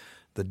 Also,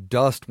 the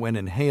dust, when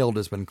inhaled,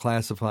 has been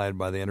classified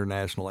by the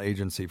International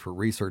Agency for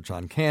Research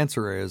on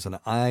Cancer as an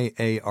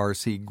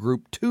IARC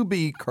Group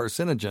 2B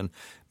carcinogen,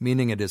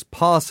 meaning it is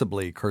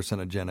possibly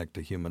carcinogenic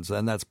to humans.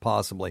 And that's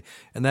possibly,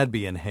 and that'd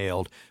be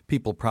inhaled.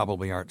 People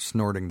probably aren't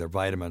snorting their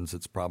vitamins.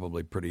 It's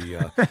probably pretty,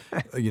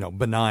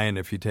 benign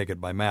if you take it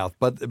by mouth,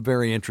 but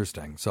very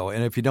interesting. So,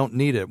 and if you don't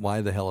need it,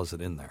 why the hell is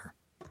it in there?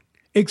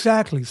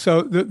 Exactly.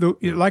 So,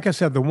 like I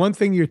said, the one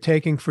thing you're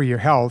taking for your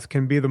health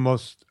can be the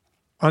most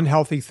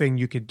unhealthy thing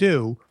you could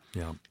do.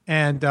 Yeah.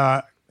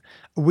 And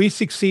we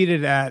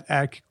succeeded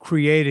at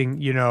creating,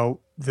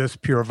 this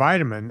pure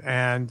vitamin.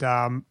 And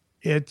I'm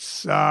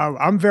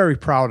very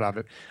proud of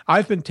it.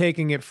 I've been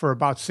taking it for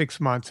about 6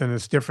 months in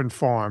its different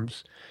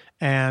forms.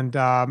 And,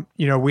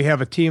 we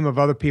have a team of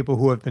other people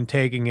who have been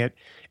taking it.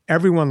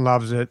 Everyone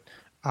loves it.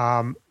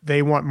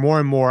 They want more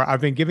and more.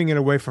 I've been giving it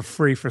away for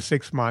free for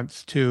 6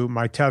 months to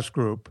my test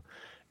group.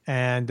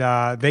 And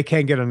they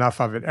can't get enough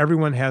of it.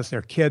 Everyone has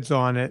their kids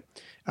on it.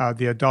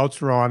 The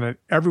adults are on it.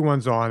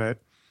 Everyone's on it.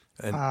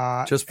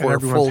 And just for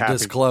full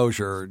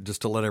disclosure,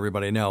 just to let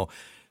everybody know,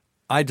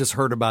 I just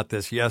heard about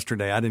this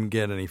yesterday. I didn't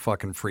get any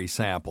fucking free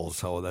samples,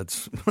 so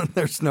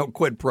there's no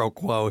quid pro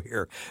quo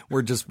here.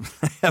 We're just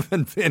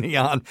having Vinnie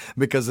on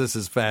because this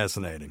is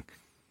fascinating.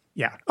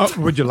 Yeah. Oh,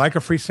 would you like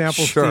a free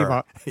sample,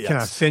 sure. Steve? Yes. Can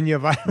I send you a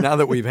vitamin? Now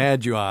that we've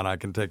had you on, I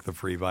can take the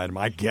free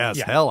vitamin. I guess.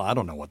 Yeah. Hell, I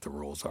don't know what the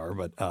rules are,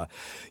 but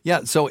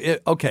yeah. So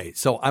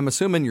So I'm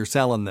assuming you're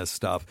selling this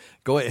stuff.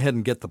 Go ahead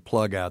and get the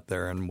plug out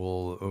there, and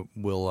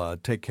we'll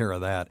take care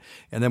of that.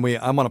 And then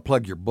I want to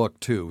plug your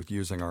book too,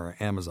 using our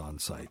Amazon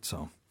site.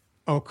 So.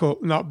 Oh, cool.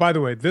 Now, by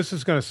the way, this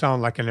is going to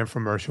sound like an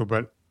infomercial,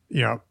 but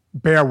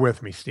bear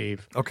with me,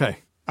 Steve. Okay.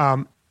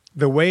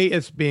 The way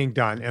it's being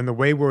done and the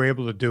way we're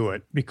able to do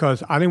it,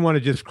 because I didn't want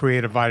to just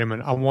create a vitamin.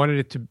 I wanted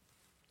it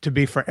to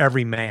be for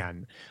every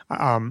man.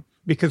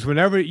 Because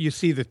whenever you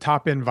see the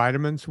top end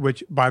vitamins,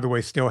 which by the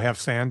way, still have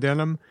sand in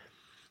them,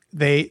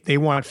 they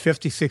want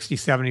 50, 60,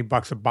 70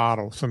 bucks a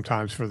bottle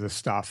sometimes for this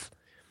stuff.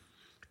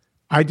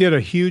 I did a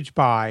huge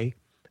buy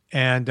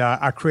and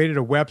I created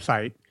a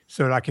website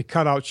so that I could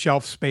cut out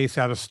shelf space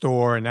at a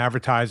store and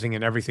advertising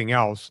and everything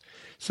else.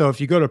 So if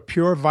you go to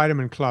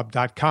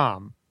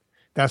purevitaminclub.com,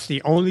 that's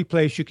the only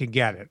place you can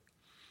get it.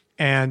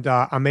 And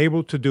I'm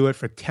able to do it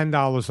for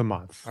 $10 a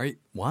month. Are you,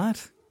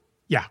 what?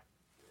 Yeah.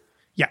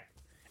 Yeah.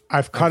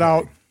 I've cut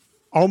out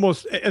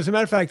almost, as a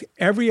matter of fact,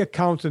 every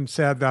accountant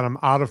said that I'm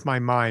out of my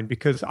mind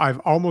because I've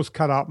almost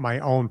cut out my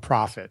own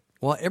profit.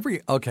 Well,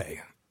 okay.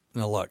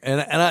 Now look,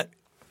 and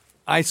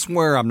I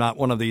swear I'm not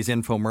one of these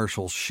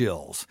infomercial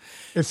shills.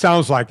 It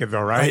sounds like it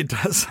though, right? It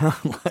does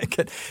sound like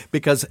it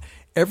because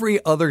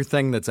every other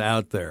thing that's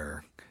out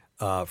there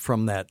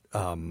from that,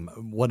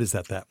 what is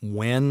that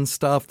Wen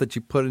stuff that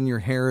you put in your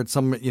hair? It's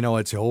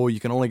you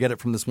can only get it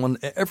from this one.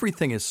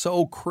 Everything is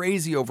so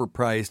crazy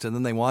overpriced, and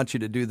then they want you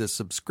to do this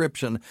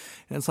subscription.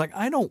 And it's like,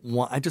 I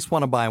just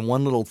want to buy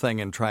one little thing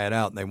and try it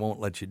out, and they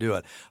won't let you do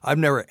it. I've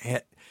never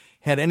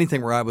had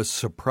anything where I was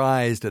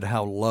surprised at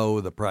how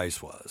low the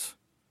price was.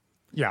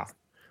 Yeah.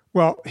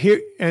 Well, here,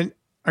 and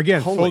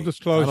again, full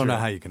disclosure. I don't know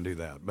how you can do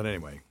that, but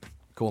anyway,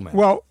 cool, man.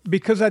 Well,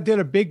 because I did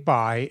a big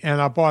buy and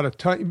I bought a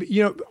ton,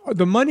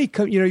 the money,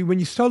 when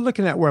you start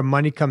looking at where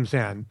money comes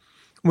in,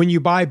 when you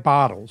buy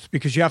bottles,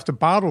 because you have to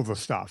bottle the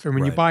stuff, and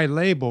when you buy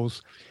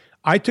labels,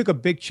 I took a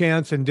big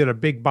chance and did a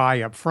big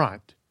buy up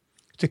front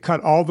to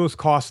cut all those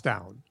costs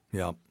down.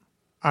 Yeah.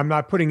 I'm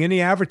not putting any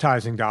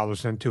advertising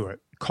dollars into it.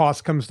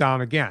 Cost comes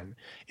down again.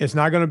 It's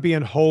not going to be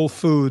in Whole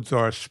Foods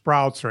or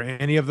Sprouts or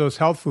any of those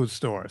health food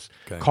stores.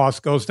 Okay.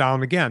 Cost goes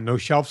down again, no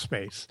shelf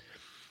space.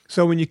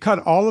 So when you cut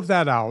all of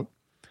that out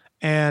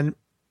and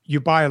you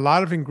buy a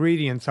lot of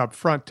ingredients up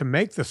front to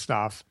make the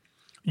stuff,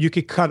 you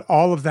could cut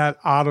all of that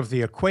out of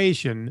the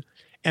equation.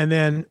 And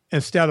then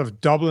instead of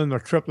doubling or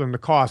tripling the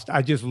cost,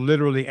 I just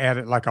literally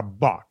added like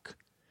 $1,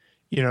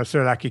 so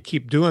that I could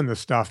keep doing this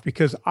stuff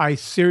because I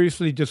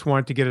seriously just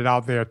wanted to get it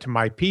out there to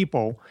my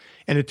people.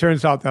 And it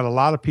turns out that a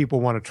lot of people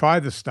want to try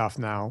this stuff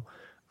now.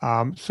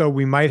 So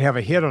we might have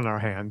a hit on our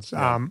hands.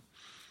 Yeah.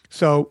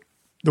 So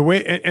the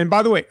way, and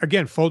by the way,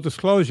 again, full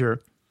disclosure,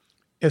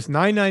 it's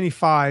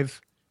 $9.95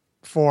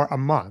 for a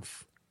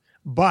month,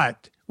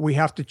 but we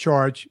have to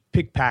charge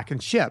pick, pack,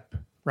 and ship,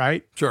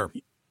 right? Sure.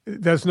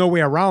 There's no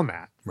way around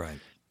that. Right.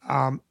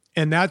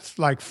 And that's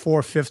like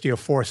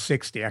 $450 or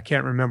 $460. I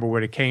can't remember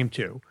what it came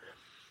to.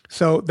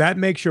 So that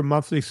makes your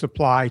monthly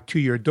supply to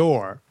your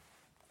door,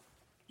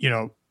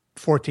 $14,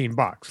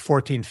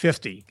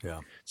 $14.50.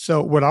 Yeah.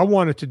 So what I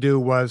wanted to do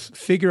was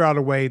figure out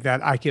a way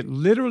that I could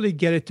literally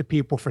get it to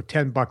people for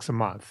 $10 a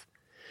month.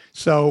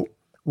 So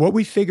what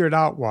we figured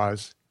out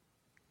was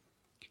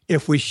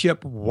if we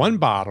ship one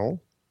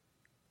bottle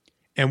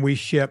and we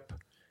ship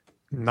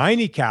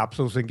 90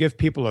 capsules and give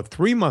people a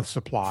 3-month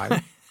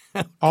supply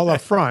all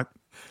up front,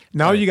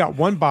 now you got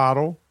one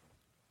bottle,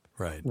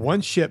 one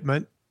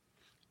shipment.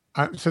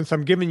 Since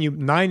I'm giving you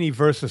 90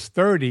 versus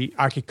 30,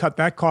 I could cut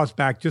that cost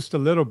back just a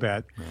little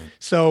bit. Right.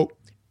 So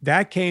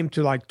that came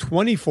to like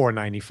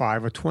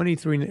 $24.95 or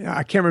 $23.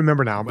 I can't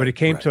remember now, but it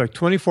came to like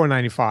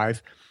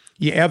 $24.95.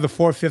 You add the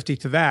 $450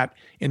 to that,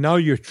 and now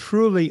you're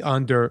truly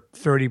under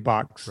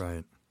 $30.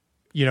 Right.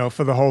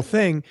 For the whole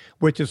thing,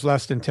 which is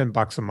less than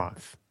 $10 a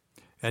month.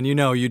 And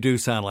you do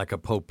sound like a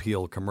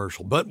Popeil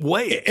commercial, but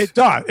wait, it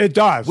does. It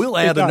does. We'll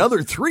add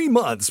another 3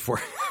 months for.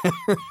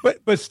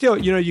 but still,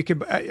 you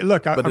can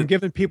look. I'm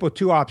giving people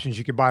two options.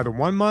 You could buy the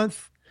 1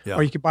 month,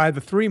 or you could buy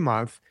the 3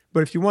 month.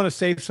 But if you want to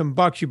save some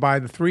bucks, you buy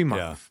the 3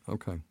 month. Yeah.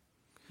 Okay.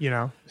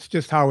 It's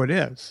just how it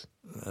is.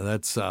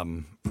 That's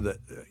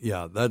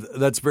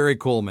that's very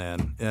cool,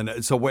 man.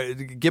 And so,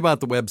 give out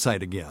the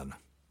website again.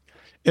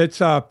 It's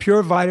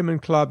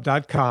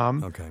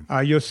purevitaminclub.com. Okay.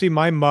 You'll see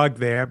my mug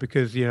there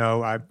because,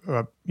 I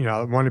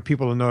wanted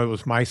people to know it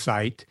was my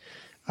site.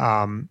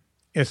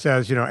 It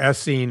says, as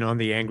seen on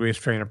the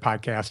Angriest Trainer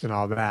podcast and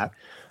all that.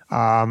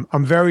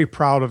 I'm very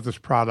proud of this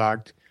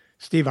product.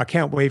 Steve, I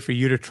can't wait for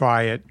you to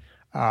try it.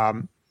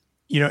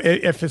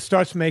 If it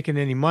starts making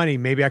any money,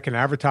 maybe I can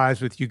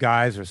advertise with you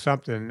guys or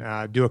something,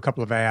 do a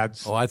couple of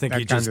ads. Oh, I think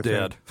he just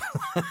did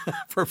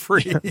for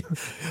free.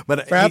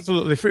 But for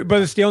absolutely free.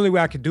 But it's the only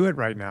way I could do it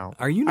right now.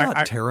 Are you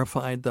not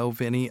terrified, though,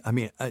 Vinnie? I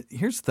mean,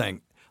 here's the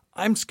thing.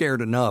 I'm scared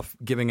enough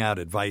giving out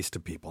advice to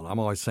people. And I'm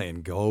always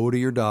saying, go to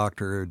your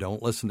doctor.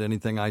 Don't listen to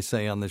anything I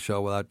say on the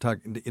show without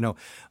talking.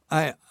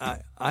 I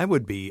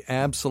would be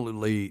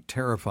absolutely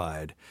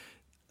terrified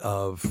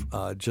of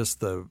just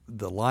the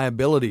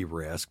liability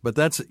risk. But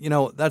that's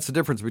the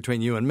difference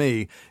between you and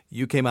me.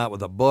 You came out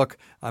with a book.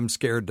 I'm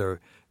scared to,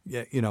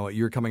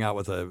 you're coming out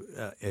with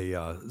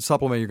a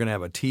supplement. You're going to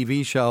have a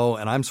TV show,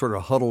 and I'm sort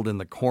of huddled in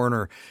the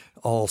corner,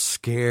 all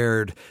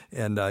scared,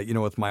 and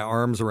with my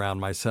arms around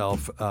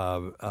myself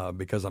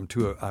because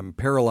I'm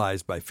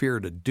paralyzed by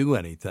fear to do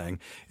anything.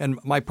 And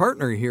my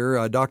partner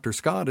here, Dr.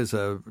 Scott, is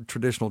a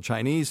traditional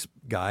Chinese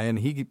guy, and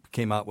he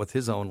came out with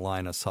his own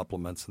line of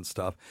supplements and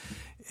stuff.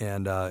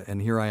 And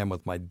here I am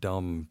with my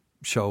dumb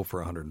show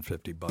for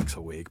 $150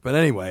 a week. But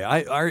anyway,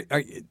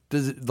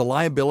 does the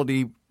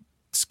liability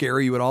scare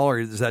you at all, or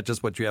is that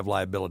just what you have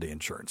liability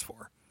insurance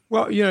for?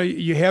 Well,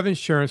 you have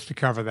insurance to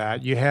cover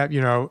that. You have,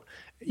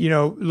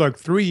 look,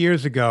 3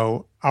 years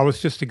ago, I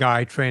was just a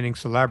guy training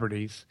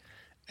celebrities,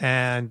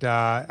 and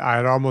I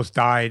had almost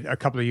died a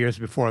couple of years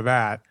before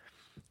that.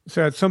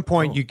 So at some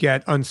point, you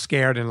get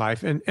unscared in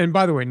life. And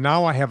by the way,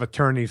 now I have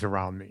attorneys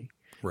around me.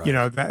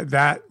 Right.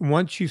 That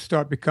once you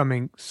start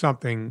becoming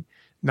something,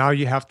 now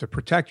you have to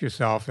protect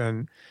yourself.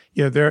 And,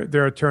 there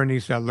are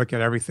attorneys that look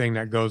at everything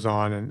that goes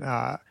on. And,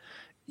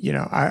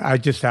 I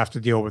just have to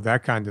deal with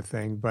that kind of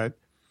thing. But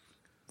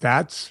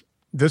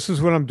this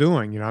is what I'm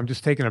doing. I'm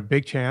just taking a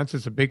big chance.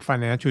 It's a big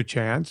financial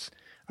chance,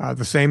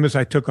 the same as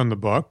I took on the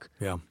book.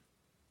 Yeah.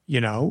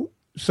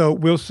 So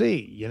we'll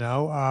see.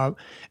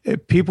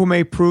 If people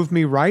may prove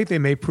me right. They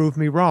may prove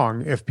me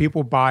wrong. If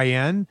people buy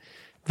in,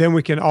 then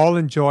we can all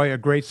enjoy a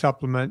great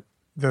supplement.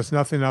 There's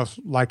nothing else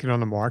like it on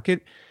the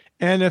market.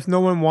 And if no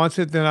one wants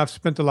it, then I've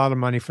spent a lot of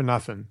money for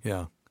nothing.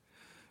 Yeah.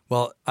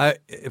 Well,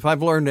 if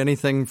I've learned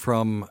anything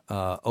from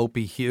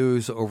Opie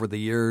Hughes over the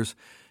years,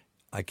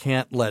 I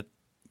can't let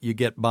you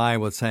get by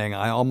with saying,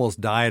 I almost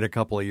died a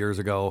couple of years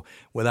ago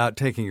without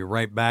taking you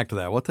right back to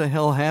that. What the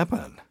hell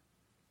happened?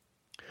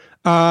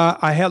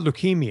 I had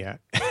leukemia.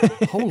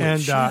 Holy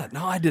shit.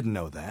 No, I didn't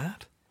know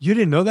that. You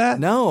didn't know that?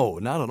 No,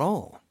 not at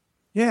all.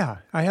 Yeah,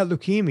 I had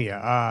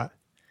leukemia.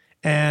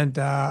 And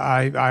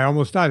I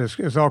almost died.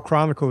 It's all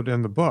chronicled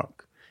in the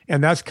book.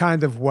 And that's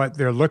kind of what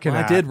they're looking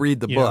at. I did read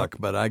the book,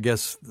 but I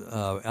guess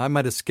I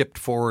might have skipped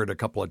forward a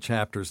couple of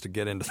chapters to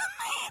get into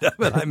the meat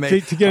of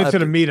it. To get into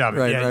the meat of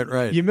it.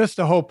 Right. You missed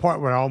the whole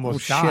part where I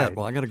almost died. Shit.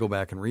 Well, I got to go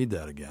back and read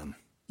that again.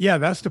 Yeah,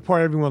 that's the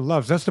part everyone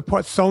loves. That's the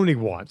part Sony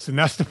wants, and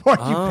that's the part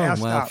you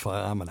passed out.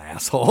 I'm an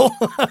asshole.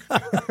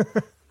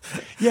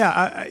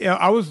 Yeah,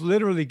 I was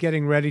literally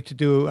getting ready to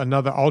do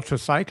another ultra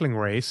cycling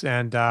race,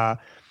 and I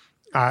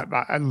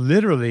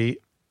literally,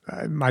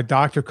 my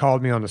doctor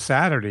called me on a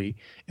Saturday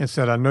and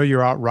said, I know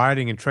you're out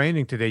riding and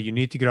training today. You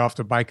need to get off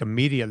the bike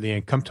immediately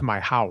and come to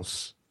my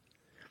house.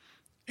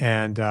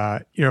 And,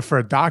 for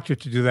a doctor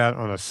to do that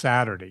on a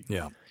Saturday.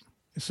 Yeah.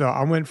 So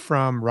I went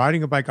from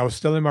riding a bike. I was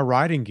still in my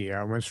riding gear.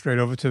 I went straight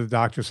over to the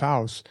doctor's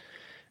house.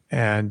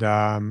 And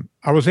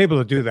I was able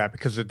to do that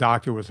because the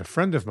doctor was a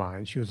friend of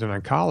mine. She was an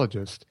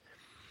oncologist.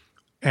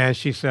 And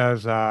she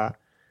says, I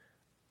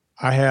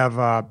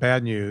have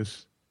bad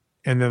news.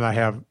 And then I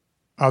have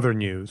other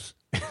news.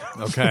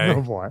 Okay.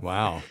 Oh, boy.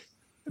 Wow.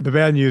 The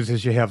bad news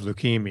is you have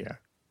leukemia.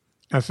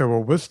 I said,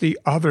 well, what's the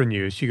other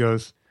news? She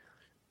goes,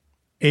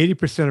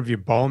 80% of your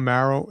bone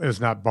marrow is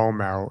not bone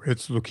marrow.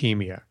 It's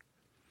leukemia.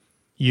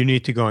 You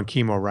need to go on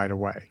chemo right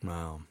away.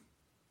 Wow.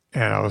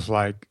 And I was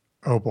like,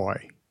 oh,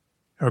 boy.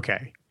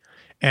 Okay.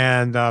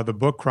 And the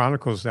book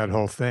chronicles that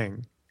whole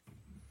thing.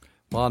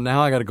 Well,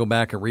 now I got to go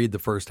back and read the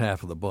first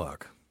half of the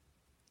book.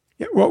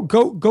 Yeah, well,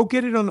 go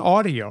get it on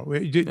audio.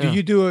 Do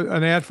you do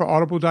an ad for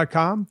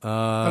Audible.com?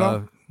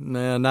 Nah,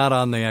 not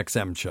on the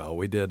XM show.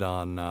 We did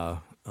on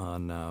our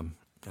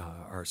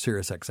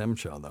Sirius XM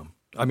show, though.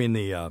 I mean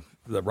the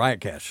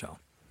Riotcast show.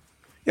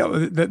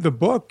 Yeah, the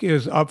book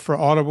is up for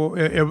Audible.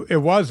 It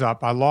was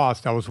up. I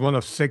lost. I was one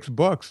of 6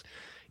 books.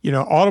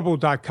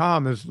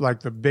 Audible.com is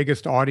like the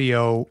biggest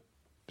audio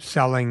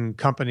selling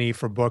company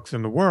for books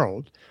in the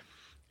world.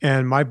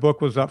 And my book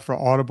was up for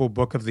Audible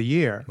Book of the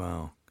Year.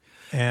 Wow.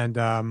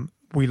 And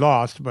we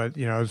lost, but,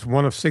 it was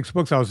one of 6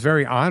 books. I was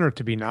very honored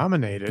to be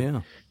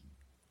nominated.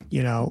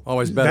 Yeah.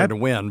 Always better to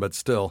win, but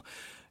still.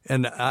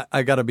 And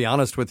I got to be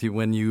honest with you,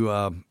 when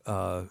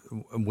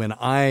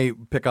I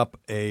pick up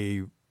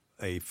a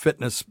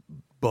fitness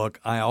book,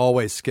 I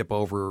always skip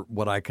over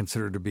what I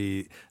consider to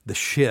be the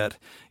shit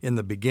in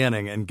the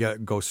beginning and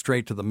go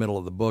straight to the middle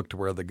of the book to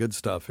where the good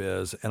stuff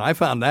is. And I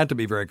found that to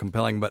be very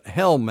compelling. But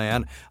hell,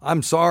 man,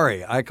 I'm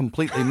sorry. I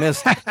completely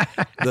missed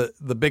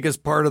the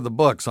biggest part of the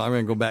book. So I'm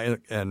going to go back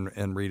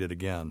and read it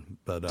again.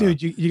 But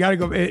dude, you got to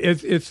go.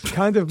 It's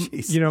kind of,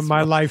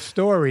 my life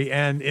story.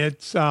 And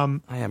it's... I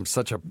am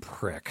such a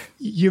prick.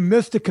 You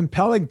missed the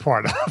compelling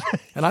part of it.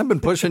 And I've been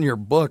pushing your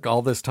book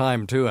all this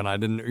time, too. And I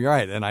didn't... You're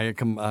right. And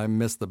I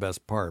missed the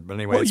best part. But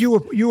anyway, well,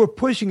 you were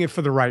pushing it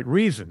for the right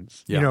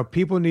reasons. Yeah.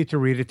 People need to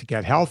read it to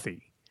get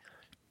healthy.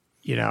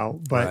 But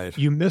right.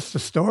 You missed the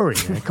story,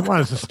 man. Come on,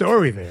 there's a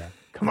story there.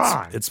 Come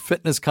on. It's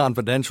Fitness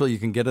Confidential. You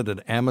can get it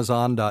at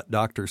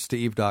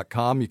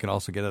amazon.drsteve.com. You can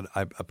also get it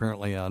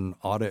apparently on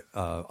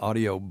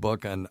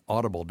audiobook and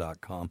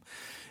audible.com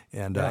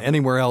and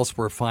anywhere else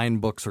where fine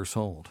books are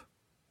sold.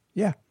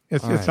 Yeah,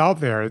 it's out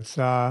there. It's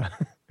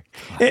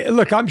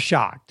look, I'm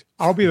shocked.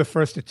 I'll be the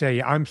first to tell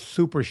you, I'm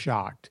super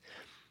shocked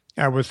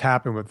at what's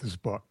happened with this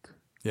book.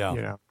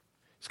 Yeah.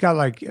 It's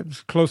got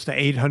it's close to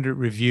 800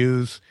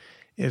 reviews.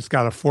 It's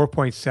got a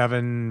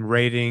 4.7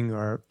 rating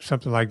or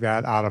something like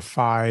that out of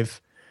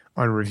 5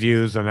 on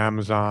reviews on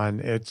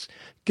Amazon.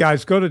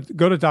 Guys, go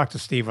to Dr.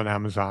 Steve on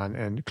Amazon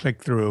and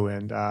click through,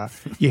 and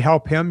you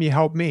help him, you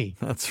help me.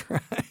 That's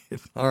right.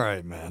 All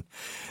right, man.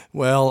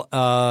 Well,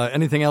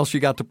 anything else you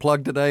got to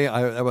plug today?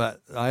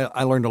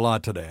 I learned a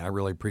lot today. I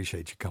really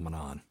appreciate you coming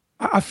on.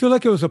 I feel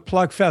like it was a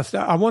plug fest.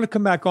 I want to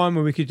come back on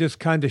when we could just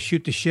kind of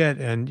shoot the shit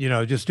and,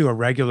 just do a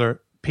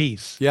regular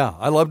peace. Yeah,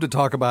 I love to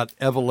talk about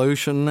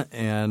evolution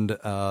and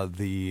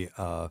the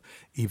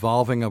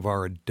evolving of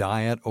our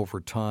diet over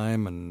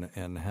time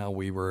and how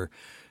we were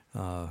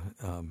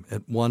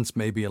at once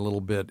maybe a little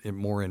bit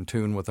more in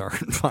tune with our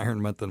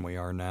environment than we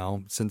are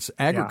now since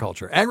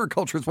agriculture. Yeah.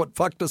 Agriculture is what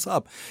fucked us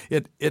up.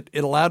 It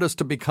allowed us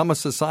to become a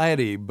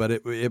society, but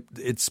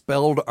it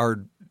spelled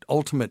our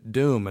ultimate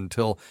doom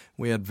until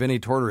we had Vinnie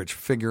Tortorich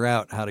figure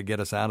out how to get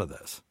us out of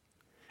this.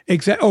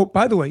 Exactly. Oh,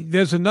 by the way,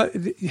 there's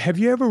another. Have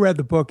you ever read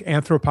the book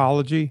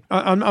Anthropology?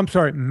 I'm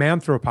sorry,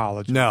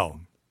 Manthropology.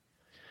 No.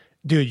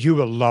 Dude, you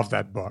will love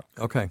that book.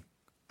 Okay.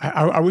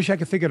 I wish I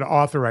could think of the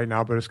author right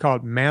now, but it's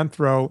called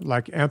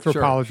like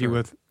anthropology sure.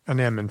 with an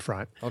M in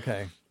front.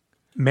 Okay.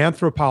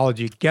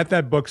 Manthropology. Get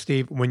that book,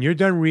 Steve. When you're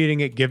done reading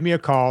it, give me a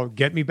call.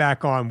 Get me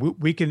back on.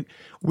 We could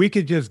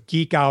just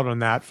geek out on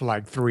that for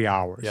like 3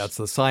 hours. Yeah, it's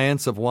the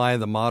science of why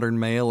the modern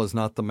male is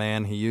not the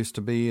man he used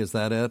to be. Is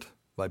that it?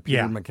 By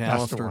Peter McAllister?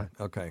 That's the one.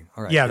 Okay.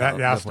 All right. Yeah, I'll that's the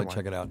definitely one.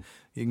 check it out.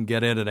 You can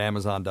get it at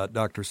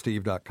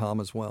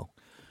amazon.drsteve.com as well.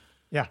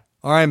 Yeah.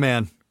 All right,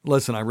 man.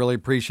 Listen, I really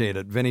appreciate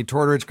it. Vinnie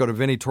Tortorich, go to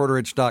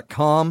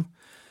vinnietortorich.com.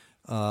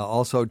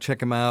 Also,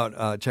 check him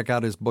out. Check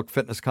out his book,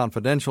 Fitness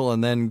Confidential,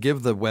 and then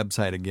give the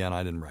website again.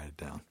 I didn't write it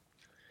down.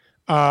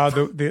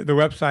 The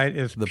website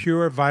is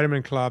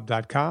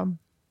purevitaminclub.com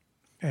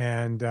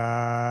and,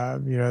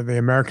 the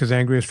America's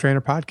Angriest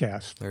Trainer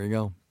podcast. There you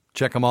go.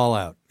 Check them all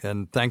out.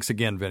 And thanks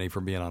again, Vinnie, for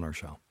being on our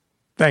show.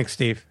 Thanks,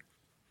 Steve.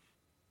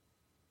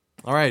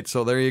 All right,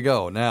 so there you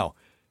go. Now,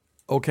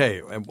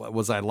 okay,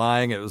 was I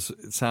lying? It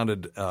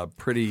sounded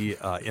pretty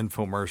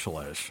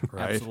infomercial-ish,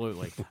 right?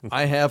 Absolutely.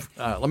 I have.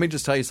 Let me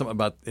just tell you something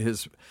about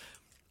his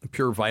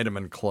Pure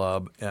Vitamin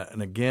Club.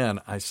 And again,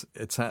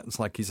 it sounds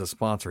like he's a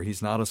sponsor.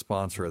 He's not a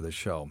sponsor of the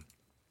show.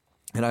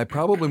 And I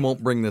probably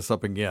won't bring this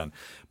up again,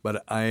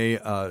 but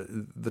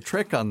the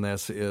trick on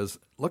this is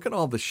look at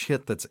all the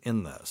shit that's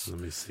in this. Let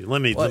me see. Let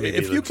me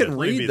if you can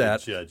read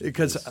that,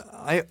 because this.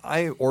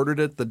 I ordered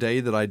it the day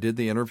that I did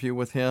the interview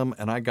with him,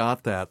 and I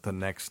got that the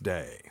next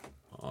day.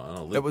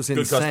 It was good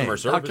insane. Customer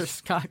service. Dr.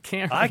 Scott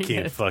can't read I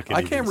can't it. fucking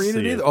I can't even read it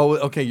see either. Oh,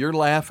 okay, you're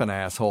laughing,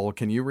 asshole.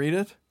 Can you read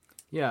it?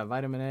 Yeah,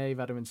 vitamin A,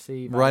 vitamin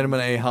C.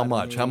 Vitamin A, how vitamin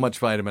much? E, How much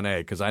vitamin A?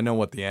 Because I know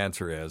what the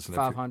answer is. And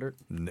 500.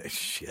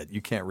 Shit,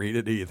 you can't read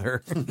it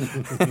either.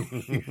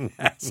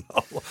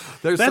 Asshole.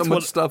 There's so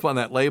much stuff on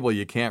that label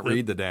you can't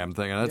read the damn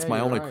thing, and that's my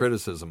only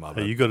criticism of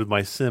it. You go to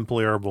my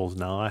Simply Herbals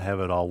now. I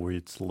have it all where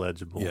it's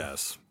legible.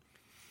 Yes,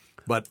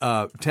 but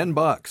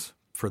 $10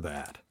 for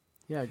that.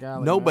 Yeah,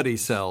 golly, Nobody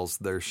sells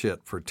their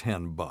shit for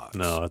 $10.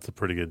 No, that's a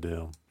pretty good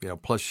deal.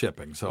 Plus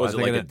shipping. So Was I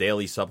it think like a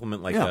daily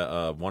supplement, like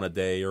a one a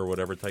day or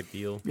whatever type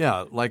deal?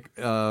 Yeah, like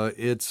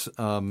it's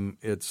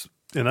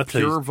And I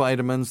tell pure you,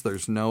 vitamins.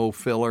 There's no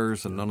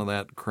fillers and none of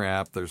that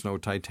crap. There's no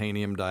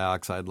titanium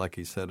dioxide, like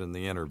he said in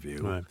the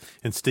interview. right.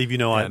 And Steve,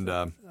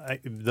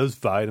 those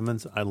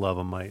vitamins, I love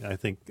them. I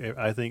think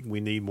we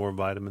need more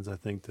vitamins. I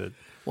think that.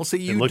 Well,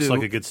 see, it looks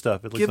like a good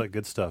stuff. It looks like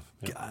good stuff.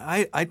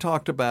 Yeah. I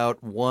talked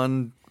about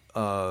one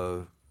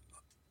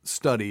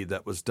study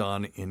that was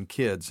done in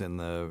kids in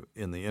the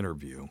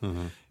interview.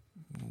 Mm-hmm.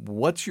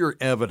 What's your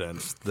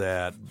evidence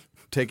that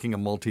taking a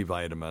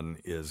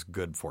multivitamin is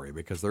good for you?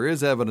 Because there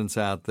is evidence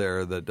out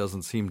there that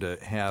doesn't seem to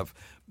have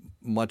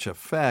much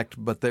effect,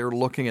 but they're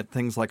looking at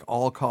things like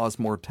all-cause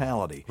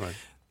mortality. Right.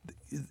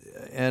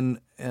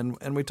 And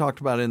we talked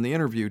about it in the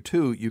interview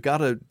too. You got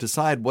to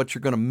decide what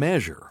you're going to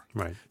measure.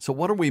 Right. So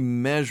what are we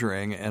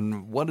measuring,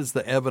 and what is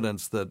the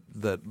evidence that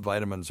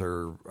vitamins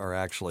are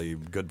actually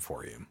good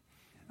for you?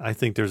 I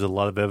think there's a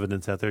lot of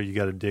evidence out there. You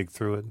got to dig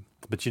through it.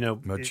 But you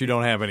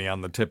don't have any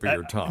on the tip of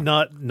your tongue.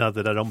 Not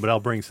that I don't, but I'll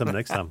bring some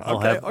next time. I'll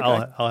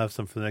have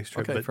some for the next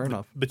trip. Okay, fair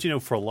enough. But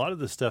for a lot of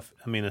the stuff,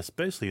 I mean,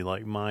 especially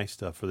like my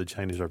stuff for the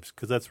Chinese herbs,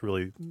 because that's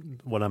really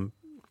what I'm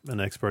an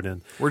expert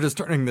in. We're just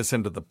turning this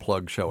into the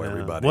plug show,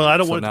 everybody. Well, I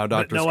don't want now.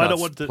 Dr. No, Scott's I don't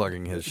want to,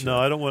 plugging his shit. No,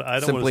 I don't want.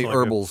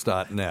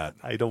 Simplyherbals.net.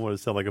 I don't want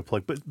to sound like a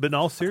plug, but in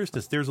all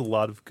seriousness, there's a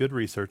lot of good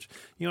research.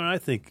 And I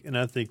think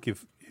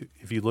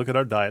if you look at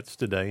our diets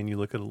today and you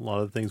look at a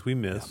lot of the things we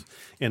miss,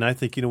 and I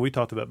think, we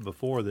talked about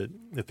before that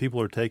if people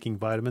are taking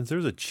vitamins,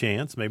 there's a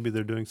chance maybe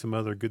they're doing some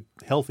other good,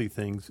 healthy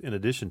things in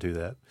addition to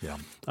that. Yeah.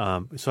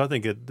 So I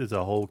think it's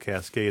a whole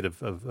cascade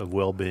of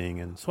well-being.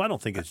 And so I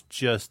don't think it's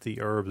just the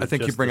herbs. I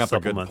think you bring up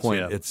a good point.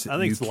 Yeah. I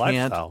think it's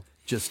lifestyle.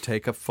 Just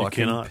take a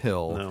fucking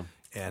pill. No.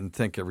 And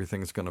think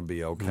everything's going to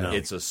be okay. No.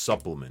 It's a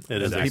supplement.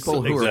 It is.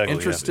 People who are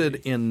interested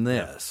in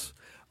this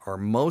are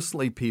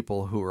mostly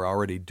people who are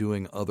already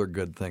doing other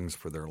good things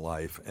for their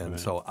life. And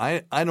so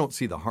I don't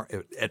see the harm.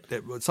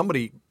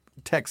 Somebody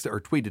texted or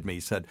tweeted me,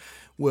 said,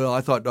 well,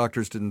 I thought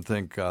doctors didn't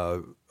think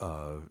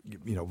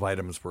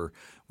vitamins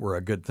were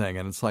a good thing.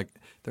 And it's like,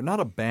 they're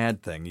not a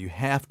bad thing. You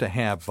have to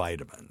have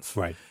vitamins.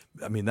 Right.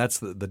 I mean, that's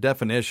the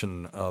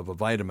definition of a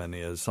vitamin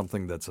is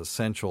something that's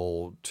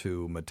essential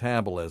to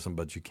metabolism,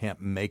 but you can't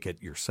make it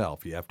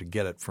yourself. You have to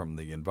get it from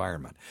the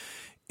environment.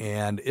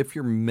 And if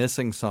you're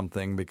missing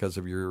something because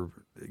of your,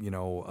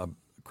 a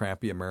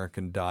crappy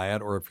American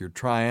diet, or if you're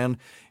trying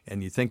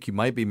and you think you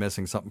might be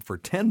missing something for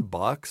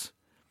 $10,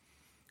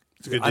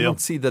 I don't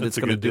see that it's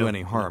going to do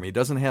any harm. He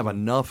doesn't have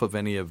enough of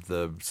any of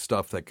the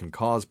stuff that can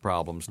cause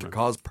problems to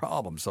cause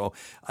problems. So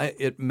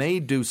it may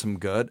do some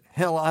good.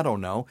 Hell, I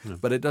don't know,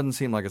 but it doesn't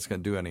seem like it's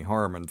going to do any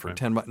harm. And for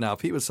 $10, now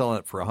if he was selling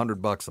it for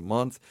 $100 a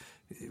month,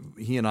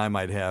 he and I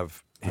might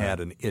have had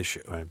an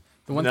issue. Right.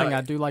 The one thing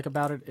I do like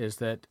about it is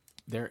that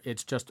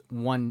it's just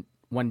one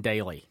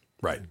daily.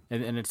 Right.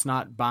 And it's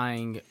not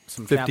buying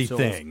some 50 capsules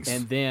things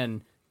and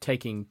then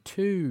taking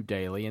 2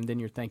 daily, and then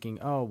you're thinking,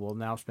 oh, well,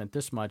 now I've spent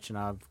this much, and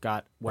I've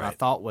got what I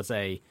thought was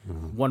a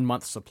 1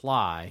 month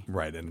supply.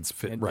 Right, and it's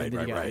fit. And Right.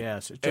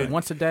 Yes, so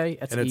once a day.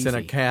 That's and it's easy. in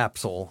a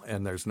capsule,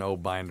 and there's no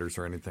binders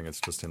or anything.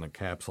 It's just in a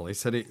capsule. He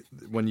said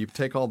when you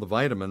take all the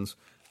vitamins,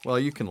 well,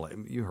 you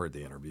heard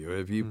the interview.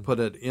 If you put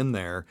it in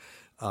there,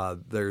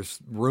 there's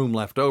room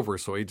left over.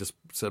 So he just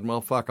said,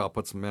 well, fuck, I'll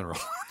put some mineral.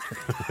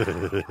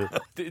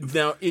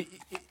 Now,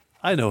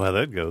 I know how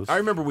that goes. I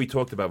remember we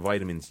talked about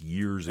vitamins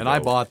years ago. And I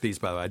bought these,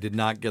 by the way. I did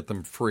not get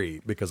them free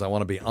because I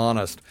want to be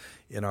honest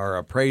in our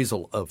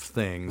appraisal of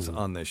things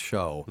on this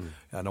show.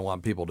 I don't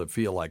want people to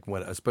feel like,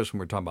 especially when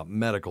we're talking about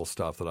medical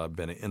stuff, that I've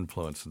been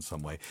influenced in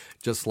some way.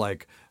 Just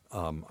like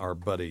our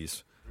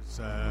buddies.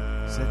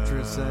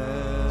 Citrus,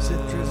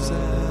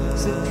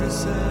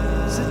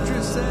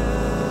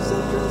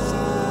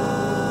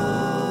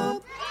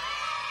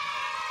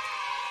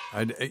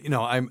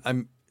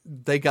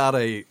 they got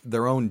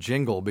their own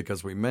jingle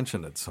because we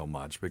mentioned it so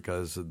much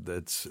because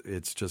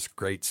it's just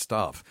great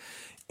stuff.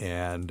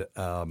 And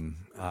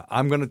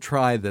I'm going to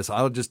try this.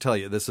 I'll just tell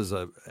you, this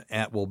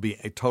will be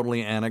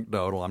totally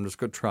anecdotal. I'm just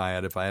going to try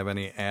it. If I have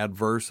any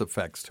adverse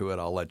effects to it,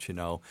 I'll let you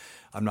know.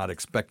 I'm not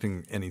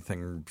expecting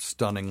anything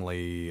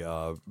stunningly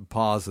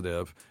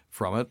positive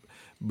from it,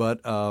 but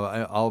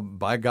I'll,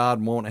 by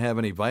God, won't have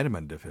any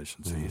vitamin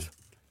deficiencies.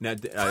 Now,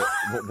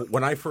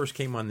 when I first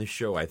came on this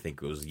show, I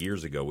think it was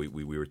years ago,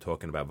 we were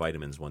talking about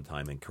vitamins one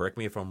time, and correct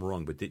me if I'm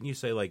wrong, but didn't you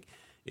say, like,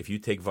 if you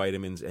take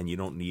vitamins and you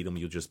don't need them,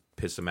 you'll just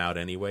piss them out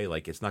anyway?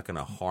 Like, it's not going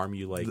to harm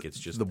you, like, it's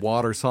just... The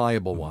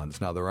water-soluble ones.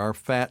 Now, there are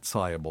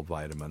fat-soluble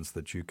vitamins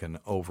that you can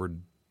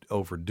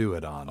overdo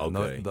it on.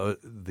 Okay. And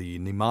the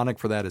mnemonic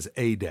for that is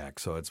ADEK,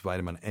 so it's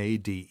vitamin A,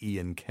 D, E,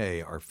 and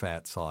K are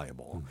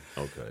fat-soluble.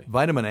 Okay.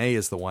 Vitamin A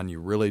is the one you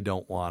really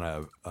don't want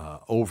to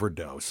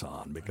overdose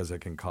on because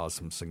it can cause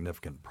some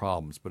significant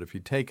problems. But if you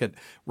take it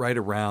right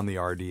around the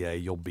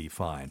RDA, you'll be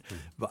fine.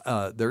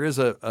 There is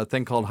a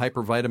thing called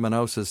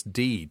hypervitaminosis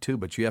D, too,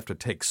 but you have to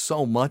take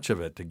so much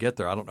of it to get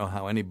there. I don't know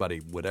how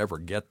anybody would ever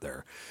get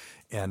there.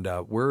 And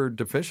we're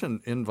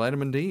deficient in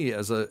vitamin D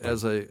as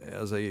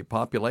a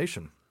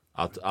population.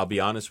 I'll be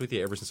honest with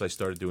you. Ever since I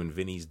started doing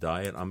Vinnie's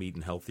diet, I'm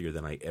eating healthier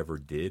than I ever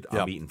did.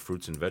 Yep. I'm eating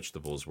fruits and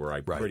vegetables where I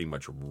pretty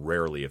much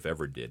rarely, if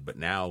ever, did. But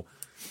now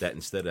that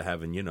instead of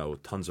having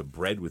tons of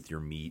bread with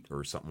your meat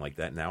or something like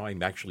that, now I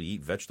actually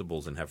eat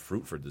vegetables and have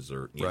fruit for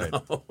dessert. You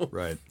know?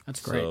 Right.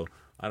 That's great. So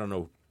I don't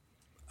know.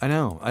 I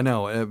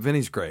know.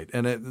 Vinny's great,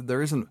 and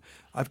there isn't.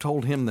 I've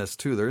told him this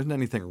too. There isn't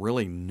anything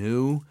really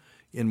new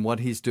in what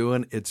he's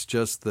doing. It's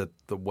just that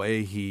the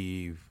way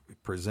he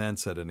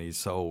presents it, and he's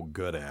so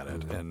good at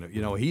it. And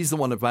he's the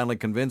one that finally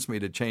convinced me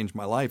to change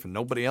my life, and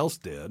nobody else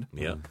did.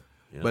 Yeah.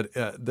 But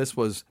this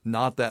was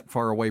not that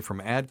far away from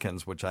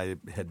Atkins, which I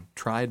had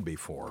tried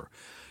before.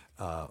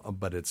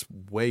 But it's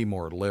way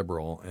more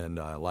liberal, and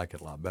I like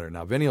it a lot better.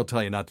 Now, Vinny will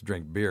tell you not to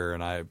drink beer,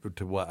 and I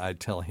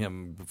tell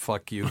him,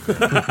 fuck you.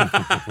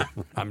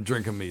 I'm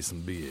drinking me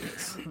some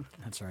beers.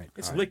 That's right.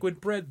 It's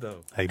liquid bread,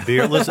 though. Hey,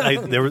 beer. Listen,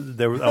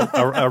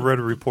 I read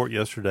a report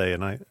yesterday,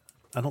 and I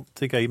don't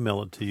think I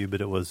emailed it to you,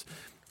 but it was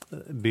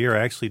beer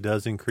actually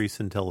does increase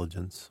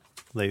intelligence.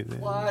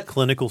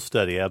 Clinical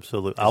study,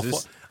 absolutely.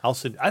 I'll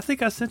send. I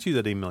think I sent you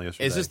that email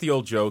yesterday. Is this the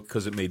old joke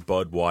because it made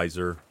Bud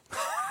wiser?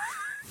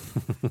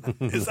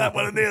 Is that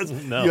what it is?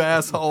 No. You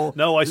asshole.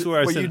 No, I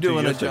swear I Were sent you it to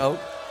doing you a joke?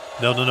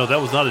 No,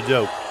 that was not a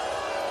joke.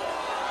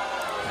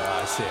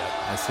 I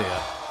see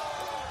it.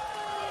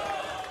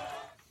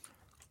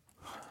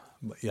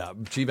 But yeah,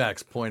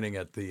 G-Bac's pointing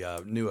at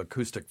the new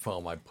acoustic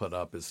foam I put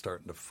up is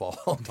starting to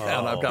fall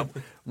down. I've got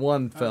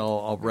one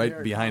fell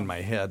right behind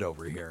my head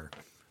over here.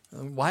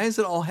 Why is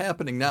it all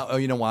happening now? Oh,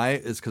 you know why?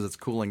 It's because it's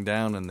cooling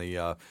down and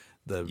the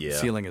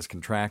ceiling is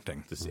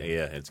contracting.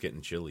 It's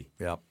getting chilly.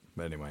 Yep.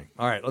 But anyway,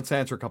 all right, let's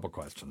answer a couple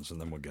questions, and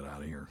then we'll get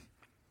out of here.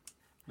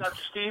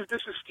 Dr. Steve,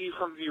 this is Steve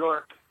from New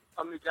York.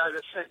 I'm the guy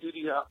that sent you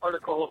the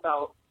article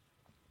about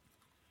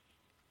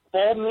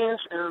baldness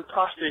and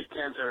prostate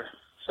cancer.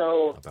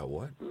 So, about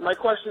what? My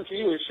question to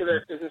you is: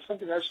 is there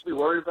something I should be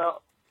worried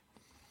about?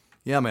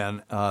 Yeah,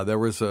 man. There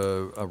was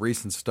a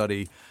recent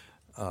study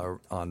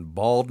on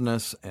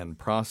baldness and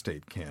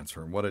prostate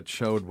cancer, and what it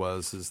showed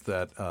is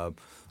that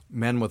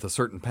men with a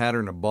certain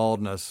pattern of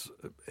baldness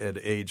at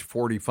age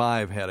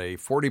 45 had a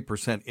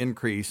 40%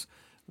 increase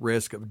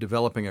risk of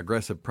developing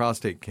aggressive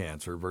prostate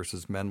cancer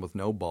versus men with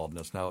no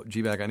baldness. Now,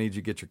 G-Bag, I need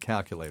you to get your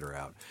calculator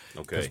out.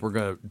 Okay. Because we're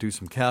going to do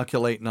some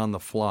calculating on the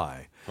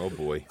fly. Oh,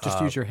 boy.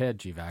 Just use your head,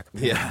 G-Vac.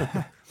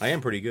 Yeah. I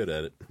am pretty good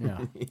at it. Yeah.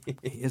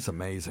 He is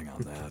amazing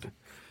on that.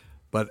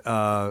 But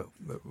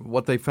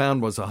what they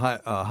found was a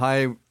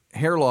high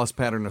hair loss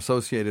pattern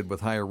associated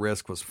with higher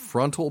risk was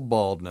frontal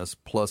baldness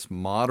plus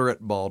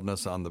moderate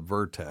baldness on the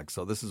vertex.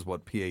 So this is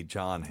what P.A.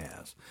 John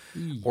has.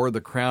 Or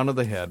the crown of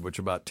the head, which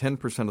about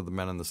 10% of the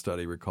men in the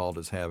study recalled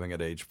as having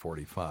at age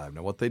 45.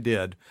 Now, what they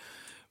did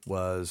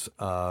was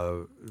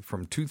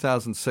from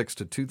 2006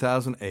 to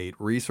 2008,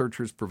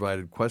 researchers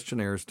provided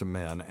questionnaires to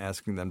men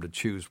asking them to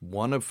choose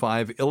one of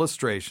 5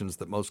 illustrations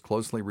that most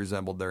closely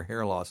resembled their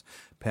hair loss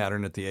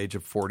pattern at the age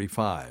of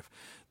 45.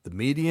 The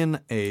median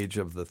age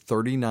of the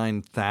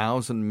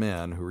 39,000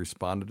 men who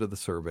responded to the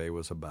survey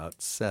was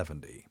about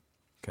 70.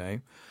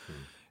 Okay?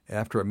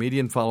 After a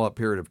median follow-up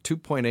period of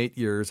 2.8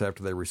 years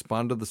after they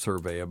responded to the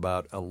survey,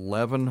 about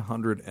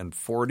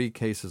 1,140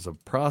 cases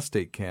of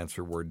prostate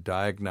cancer were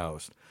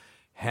diagnosed.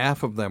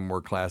 Half of them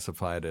were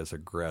classified as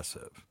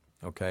aggressive.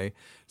 Okay?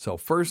 So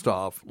first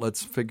off,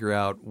 let's figure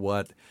out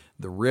what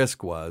the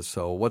risk was.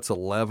 So what's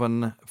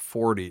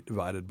 1,140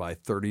 divided by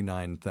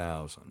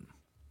 39,000?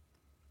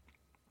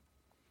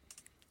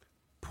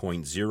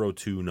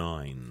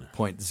 0.029.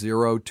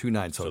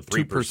 0.029. So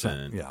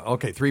 3%. Yeah.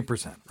 Okay,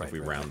 3%. Right. If we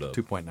round up.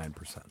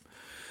 2.9%.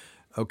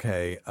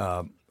 Okay.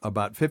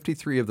 About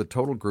 53 of the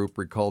total group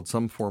recalled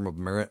some form of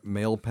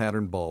male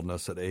pattern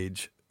baldness at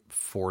age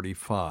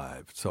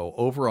 45. So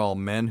overall,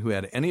 men who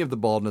had any of the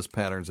baldness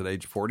patterns at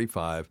age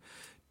 45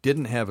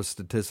 didn't have a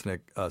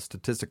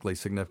statistically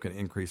significant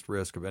increased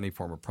risk of any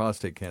form of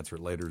prostate cancer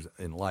later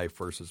in life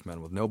versus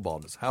men with no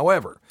baldness.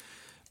 However,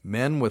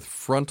 men with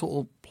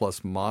frontal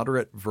plus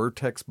moderate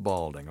vertex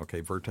balding, okay,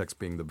 vertex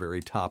being the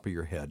very top of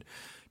your head,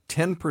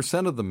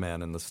 10% of the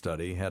men in the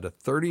study had a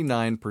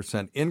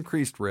 39%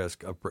 increased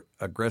risk of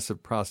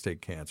aggressive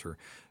prostate cancer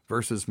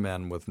versus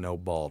men with no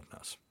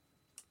baldness.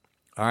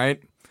 All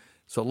right?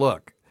 So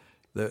look,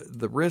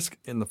 the risk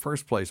in the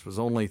first place was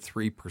only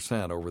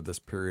 3% over this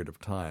period of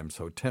time.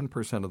 So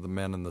 10% of the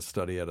men in the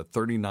study had a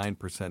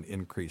 39%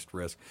 increased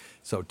risk.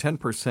 So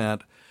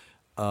 10%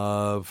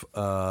 of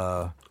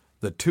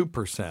the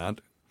 2%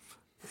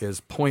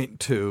 is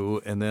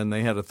 0.2, and then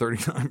they had a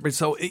 39%.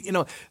 So,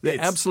 the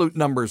absolute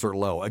numbers are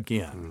low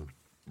again.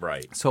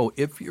 Right. So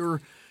if you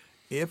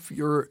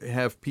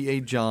have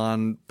P.A.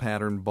 John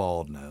pattern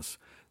baldness,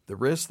 the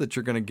risk that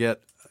you're going to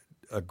get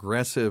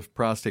aggressive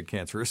prostate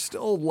cancer is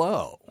still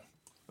low.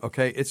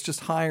 Okay? It's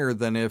just higher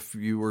than if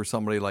you were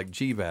somebody like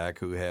GVAC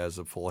who has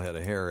a full head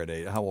of hair at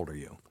 8. How old are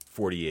you?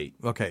 48.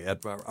 Okay.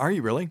 Are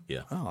you really?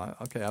 Yeah. Oh,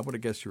 okay. I would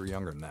have guessed you were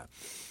younger than that.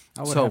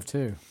 I would have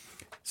too.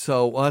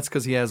 So, well, that's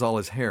because he has all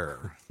his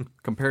hair.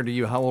 Compared to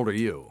you, how old are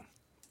you?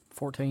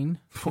 14.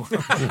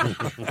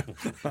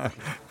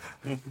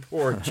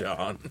 Poor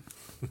John.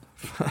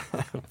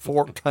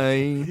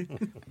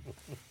 14.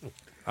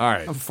 All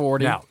right. I'm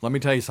 40. Now, let me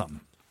tell you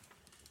something.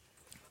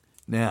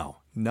 Now,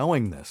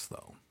 knowing this,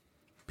 though,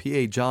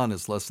 P.A. John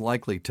is less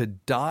likely to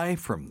die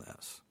from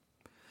this,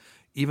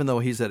 even though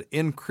he's at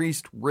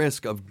increased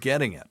risk of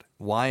getting it.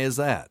 Why is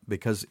that?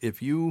 Because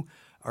if you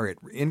are at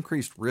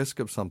increased risk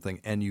of something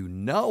and you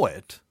know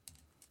it,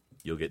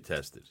 you'll get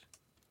tested.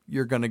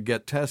 You're going to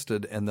get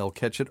tested and they'll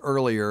catch it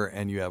earlier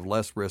and you have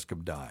less risk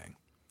of dying.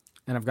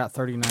 And I've got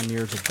 39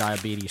 years of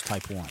diabetes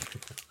type 1.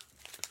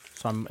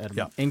 So I'm at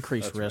an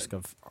increased risk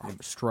of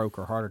stroke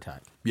or heart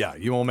attack. Yeah,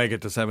 you won't make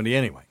it to 70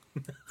 anyway.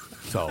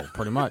 So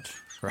pretty much.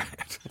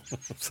 Right.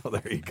 So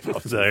there you go.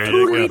 There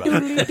you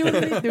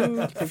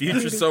go.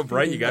 Future's so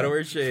bright, you got to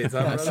wear shades.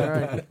 That's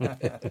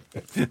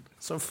right.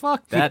 So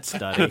fuck that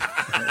study.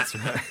 That's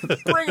right.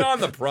 Bring on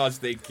the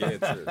prostate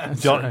cancer.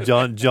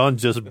 John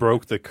just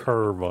broke the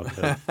curve on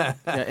that. Yeah,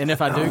 and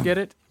if I do get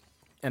it,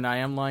 and I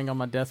am lying on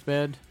my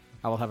deathbed,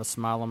 I will have a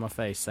smile on my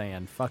face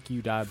saying, "Fuck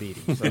you,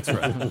 diabetes." That's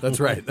right.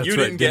 That's right. That's you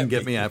right. Didn't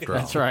get me after all.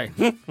 That's right.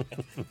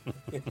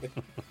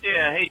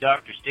 Yeah. Hey,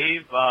 Dr.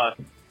 Steve. I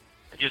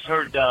just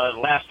heard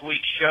last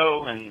week's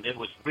show, and it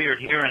was weird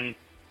hearing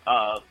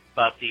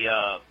about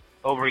the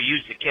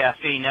overuse of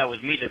caffeine. That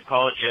was me that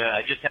called you.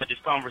 I just had this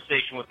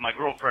conversation with my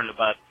girlfriend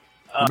about.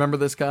 Remember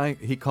this guy?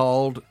 He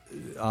called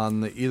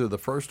on either the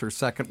first or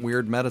second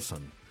Weird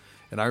Medicine,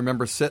 and I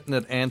remember sitting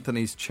at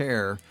Anthony's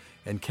chair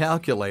and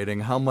calculating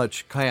how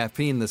much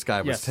caffeine this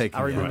guy was taking.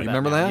 I remember You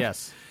remember that?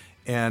 Yes.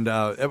 And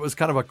it was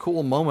kind of a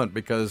cool moment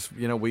because,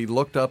 we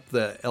looked up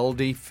the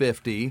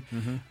LD50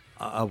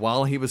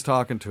 while he was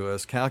talking to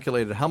us,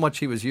 calculated how much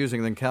he was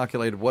using, then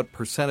calculated what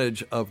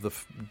percentage of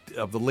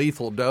the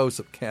lethal dose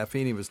of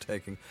caffeine he was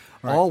taking,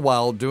 all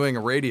while doing a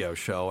radio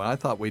show. And I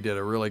thought we did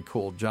a really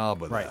cool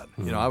job with that.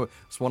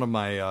 It's one of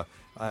my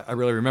I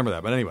really remember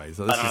that. But anyway,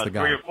 so this is the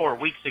guy. 3 or 4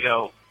 weeks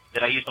ago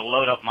that I used to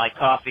load up my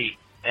coffee,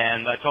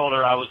 and I told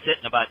her I was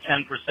hitting about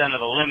 10% of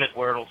the limit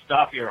where it'll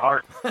stop your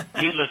heart.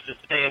 Needless to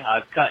say,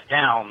 I've cut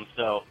down.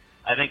 So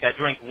I think I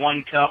drink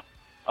 1 cup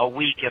a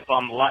week if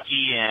I'm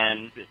lucky,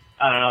 and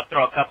I don't know,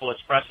 throw a couple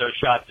espresso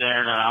shots in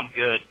and I'm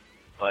good.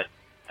 But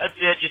that's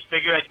it. Just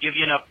figure I'd give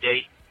you an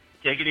update.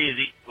 Take it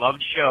easy. Love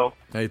the show.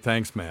 Hey,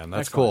 thanks, man.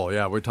 That's Excellent. cool.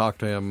 Yeah, we talked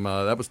to him.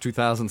 That was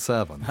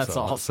 2007. That's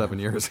so awesome. 7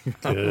 years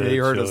ago. Good He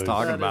heard us choice.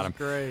 talking That about is him.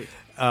 great.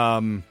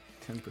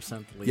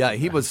 10%. Yeah,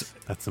 he was.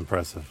 That's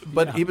impressive.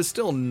 But he was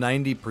still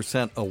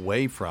 90%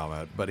 away from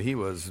it. But he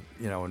was,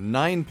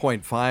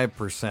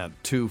 9.5%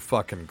 too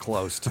fucking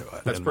close to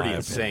it. That's pretty my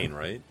insane, opinion.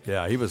 right?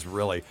 Yeah, he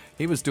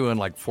was doing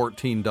like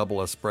 14 double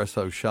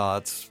espresso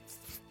shots,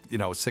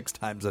 6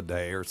 times a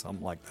day or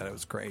something like that. It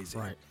was crazy.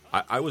 Right.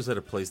 I was at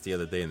a place the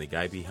other day, and the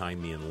guy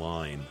behind me in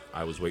line,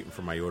 I was waiting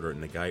for my order,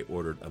 and the guy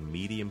ordered a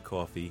medium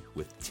coffee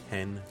with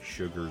 10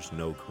 sugars,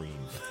 no cream.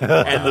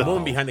 And the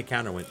woman behind the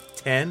counter went,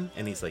 10?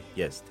 And he's like,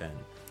 yes, 10.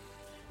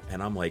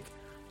 And I'm like,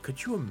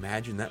 could you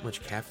imagine that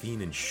much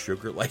caffeine and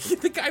sugar? Like,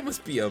 the guy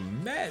must be a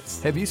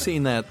mess. Have you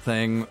seen that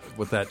thing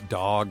with that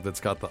dog that's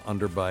got the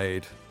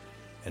underbite?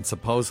 And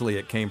supposedly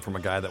it came from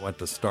a guy that went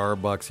to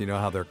Starbucks. You know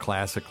how they're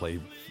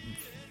classically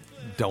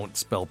don't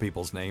spell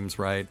people's names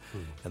right.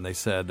 And they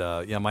said,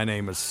 my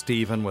name is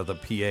Stephen with a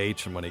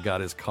PH. And when he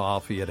got his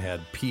coffee, it had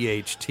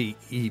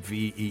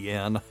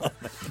PHTEVEN.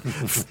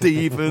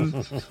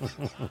 Stephen.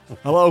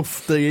 Hello,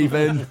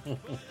 Stephen.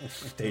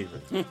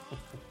 Stephen.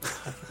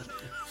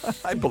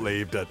 I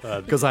believed it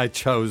because I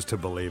chose to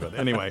believe it.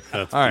 Anyway,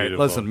 all right,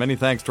 beautiful. listen, many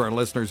thanks to our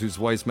listeners whose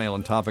voicemail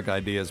and topic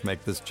ideas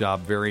make this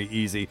job very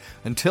easy.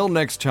 Until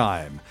next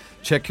time,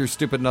 check your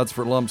stupid nuts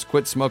for lumps,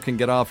 quit smoking,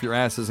 get off your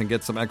asses, and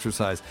get some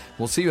exercise.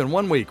 We'll see you in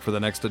 1 week for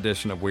the next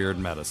edition of Weird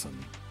Medicine.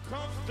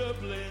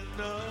 Comfortably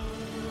numb.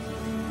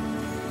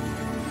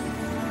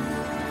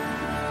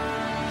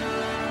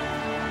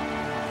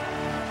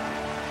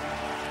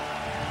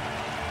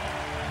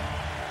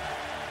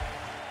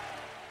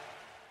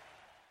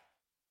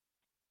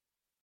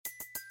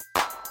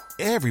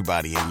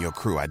 Everybody in your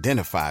crew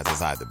identifies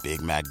as either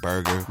Big Mac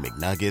Burger,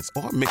 McNuggets,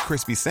 or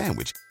McCrispy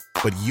Sandwich.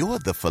 But you're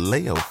the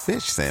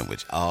Filet-O-Fish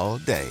Sandwich all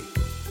day.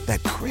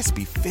 That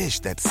crispy fish,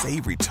 that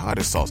savory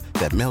tartar sauce,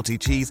 that melty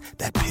cheese,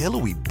 that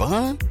pillowy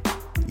bun.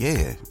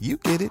 Yeah, you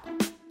get it.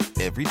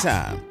 Every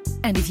time.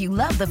 And if you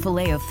love the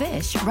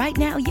Filet-O-Fish, right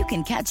now you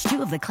can catch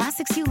 2 of the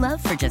classics you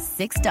love for just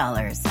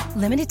 $6.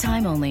 Limited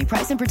time only.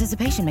 Price and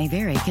participation may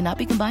vary. Cannot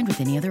be combined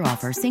with any other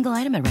offer. Single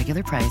item at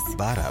regular price.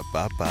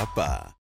 Ba-da-ba-ba-ba.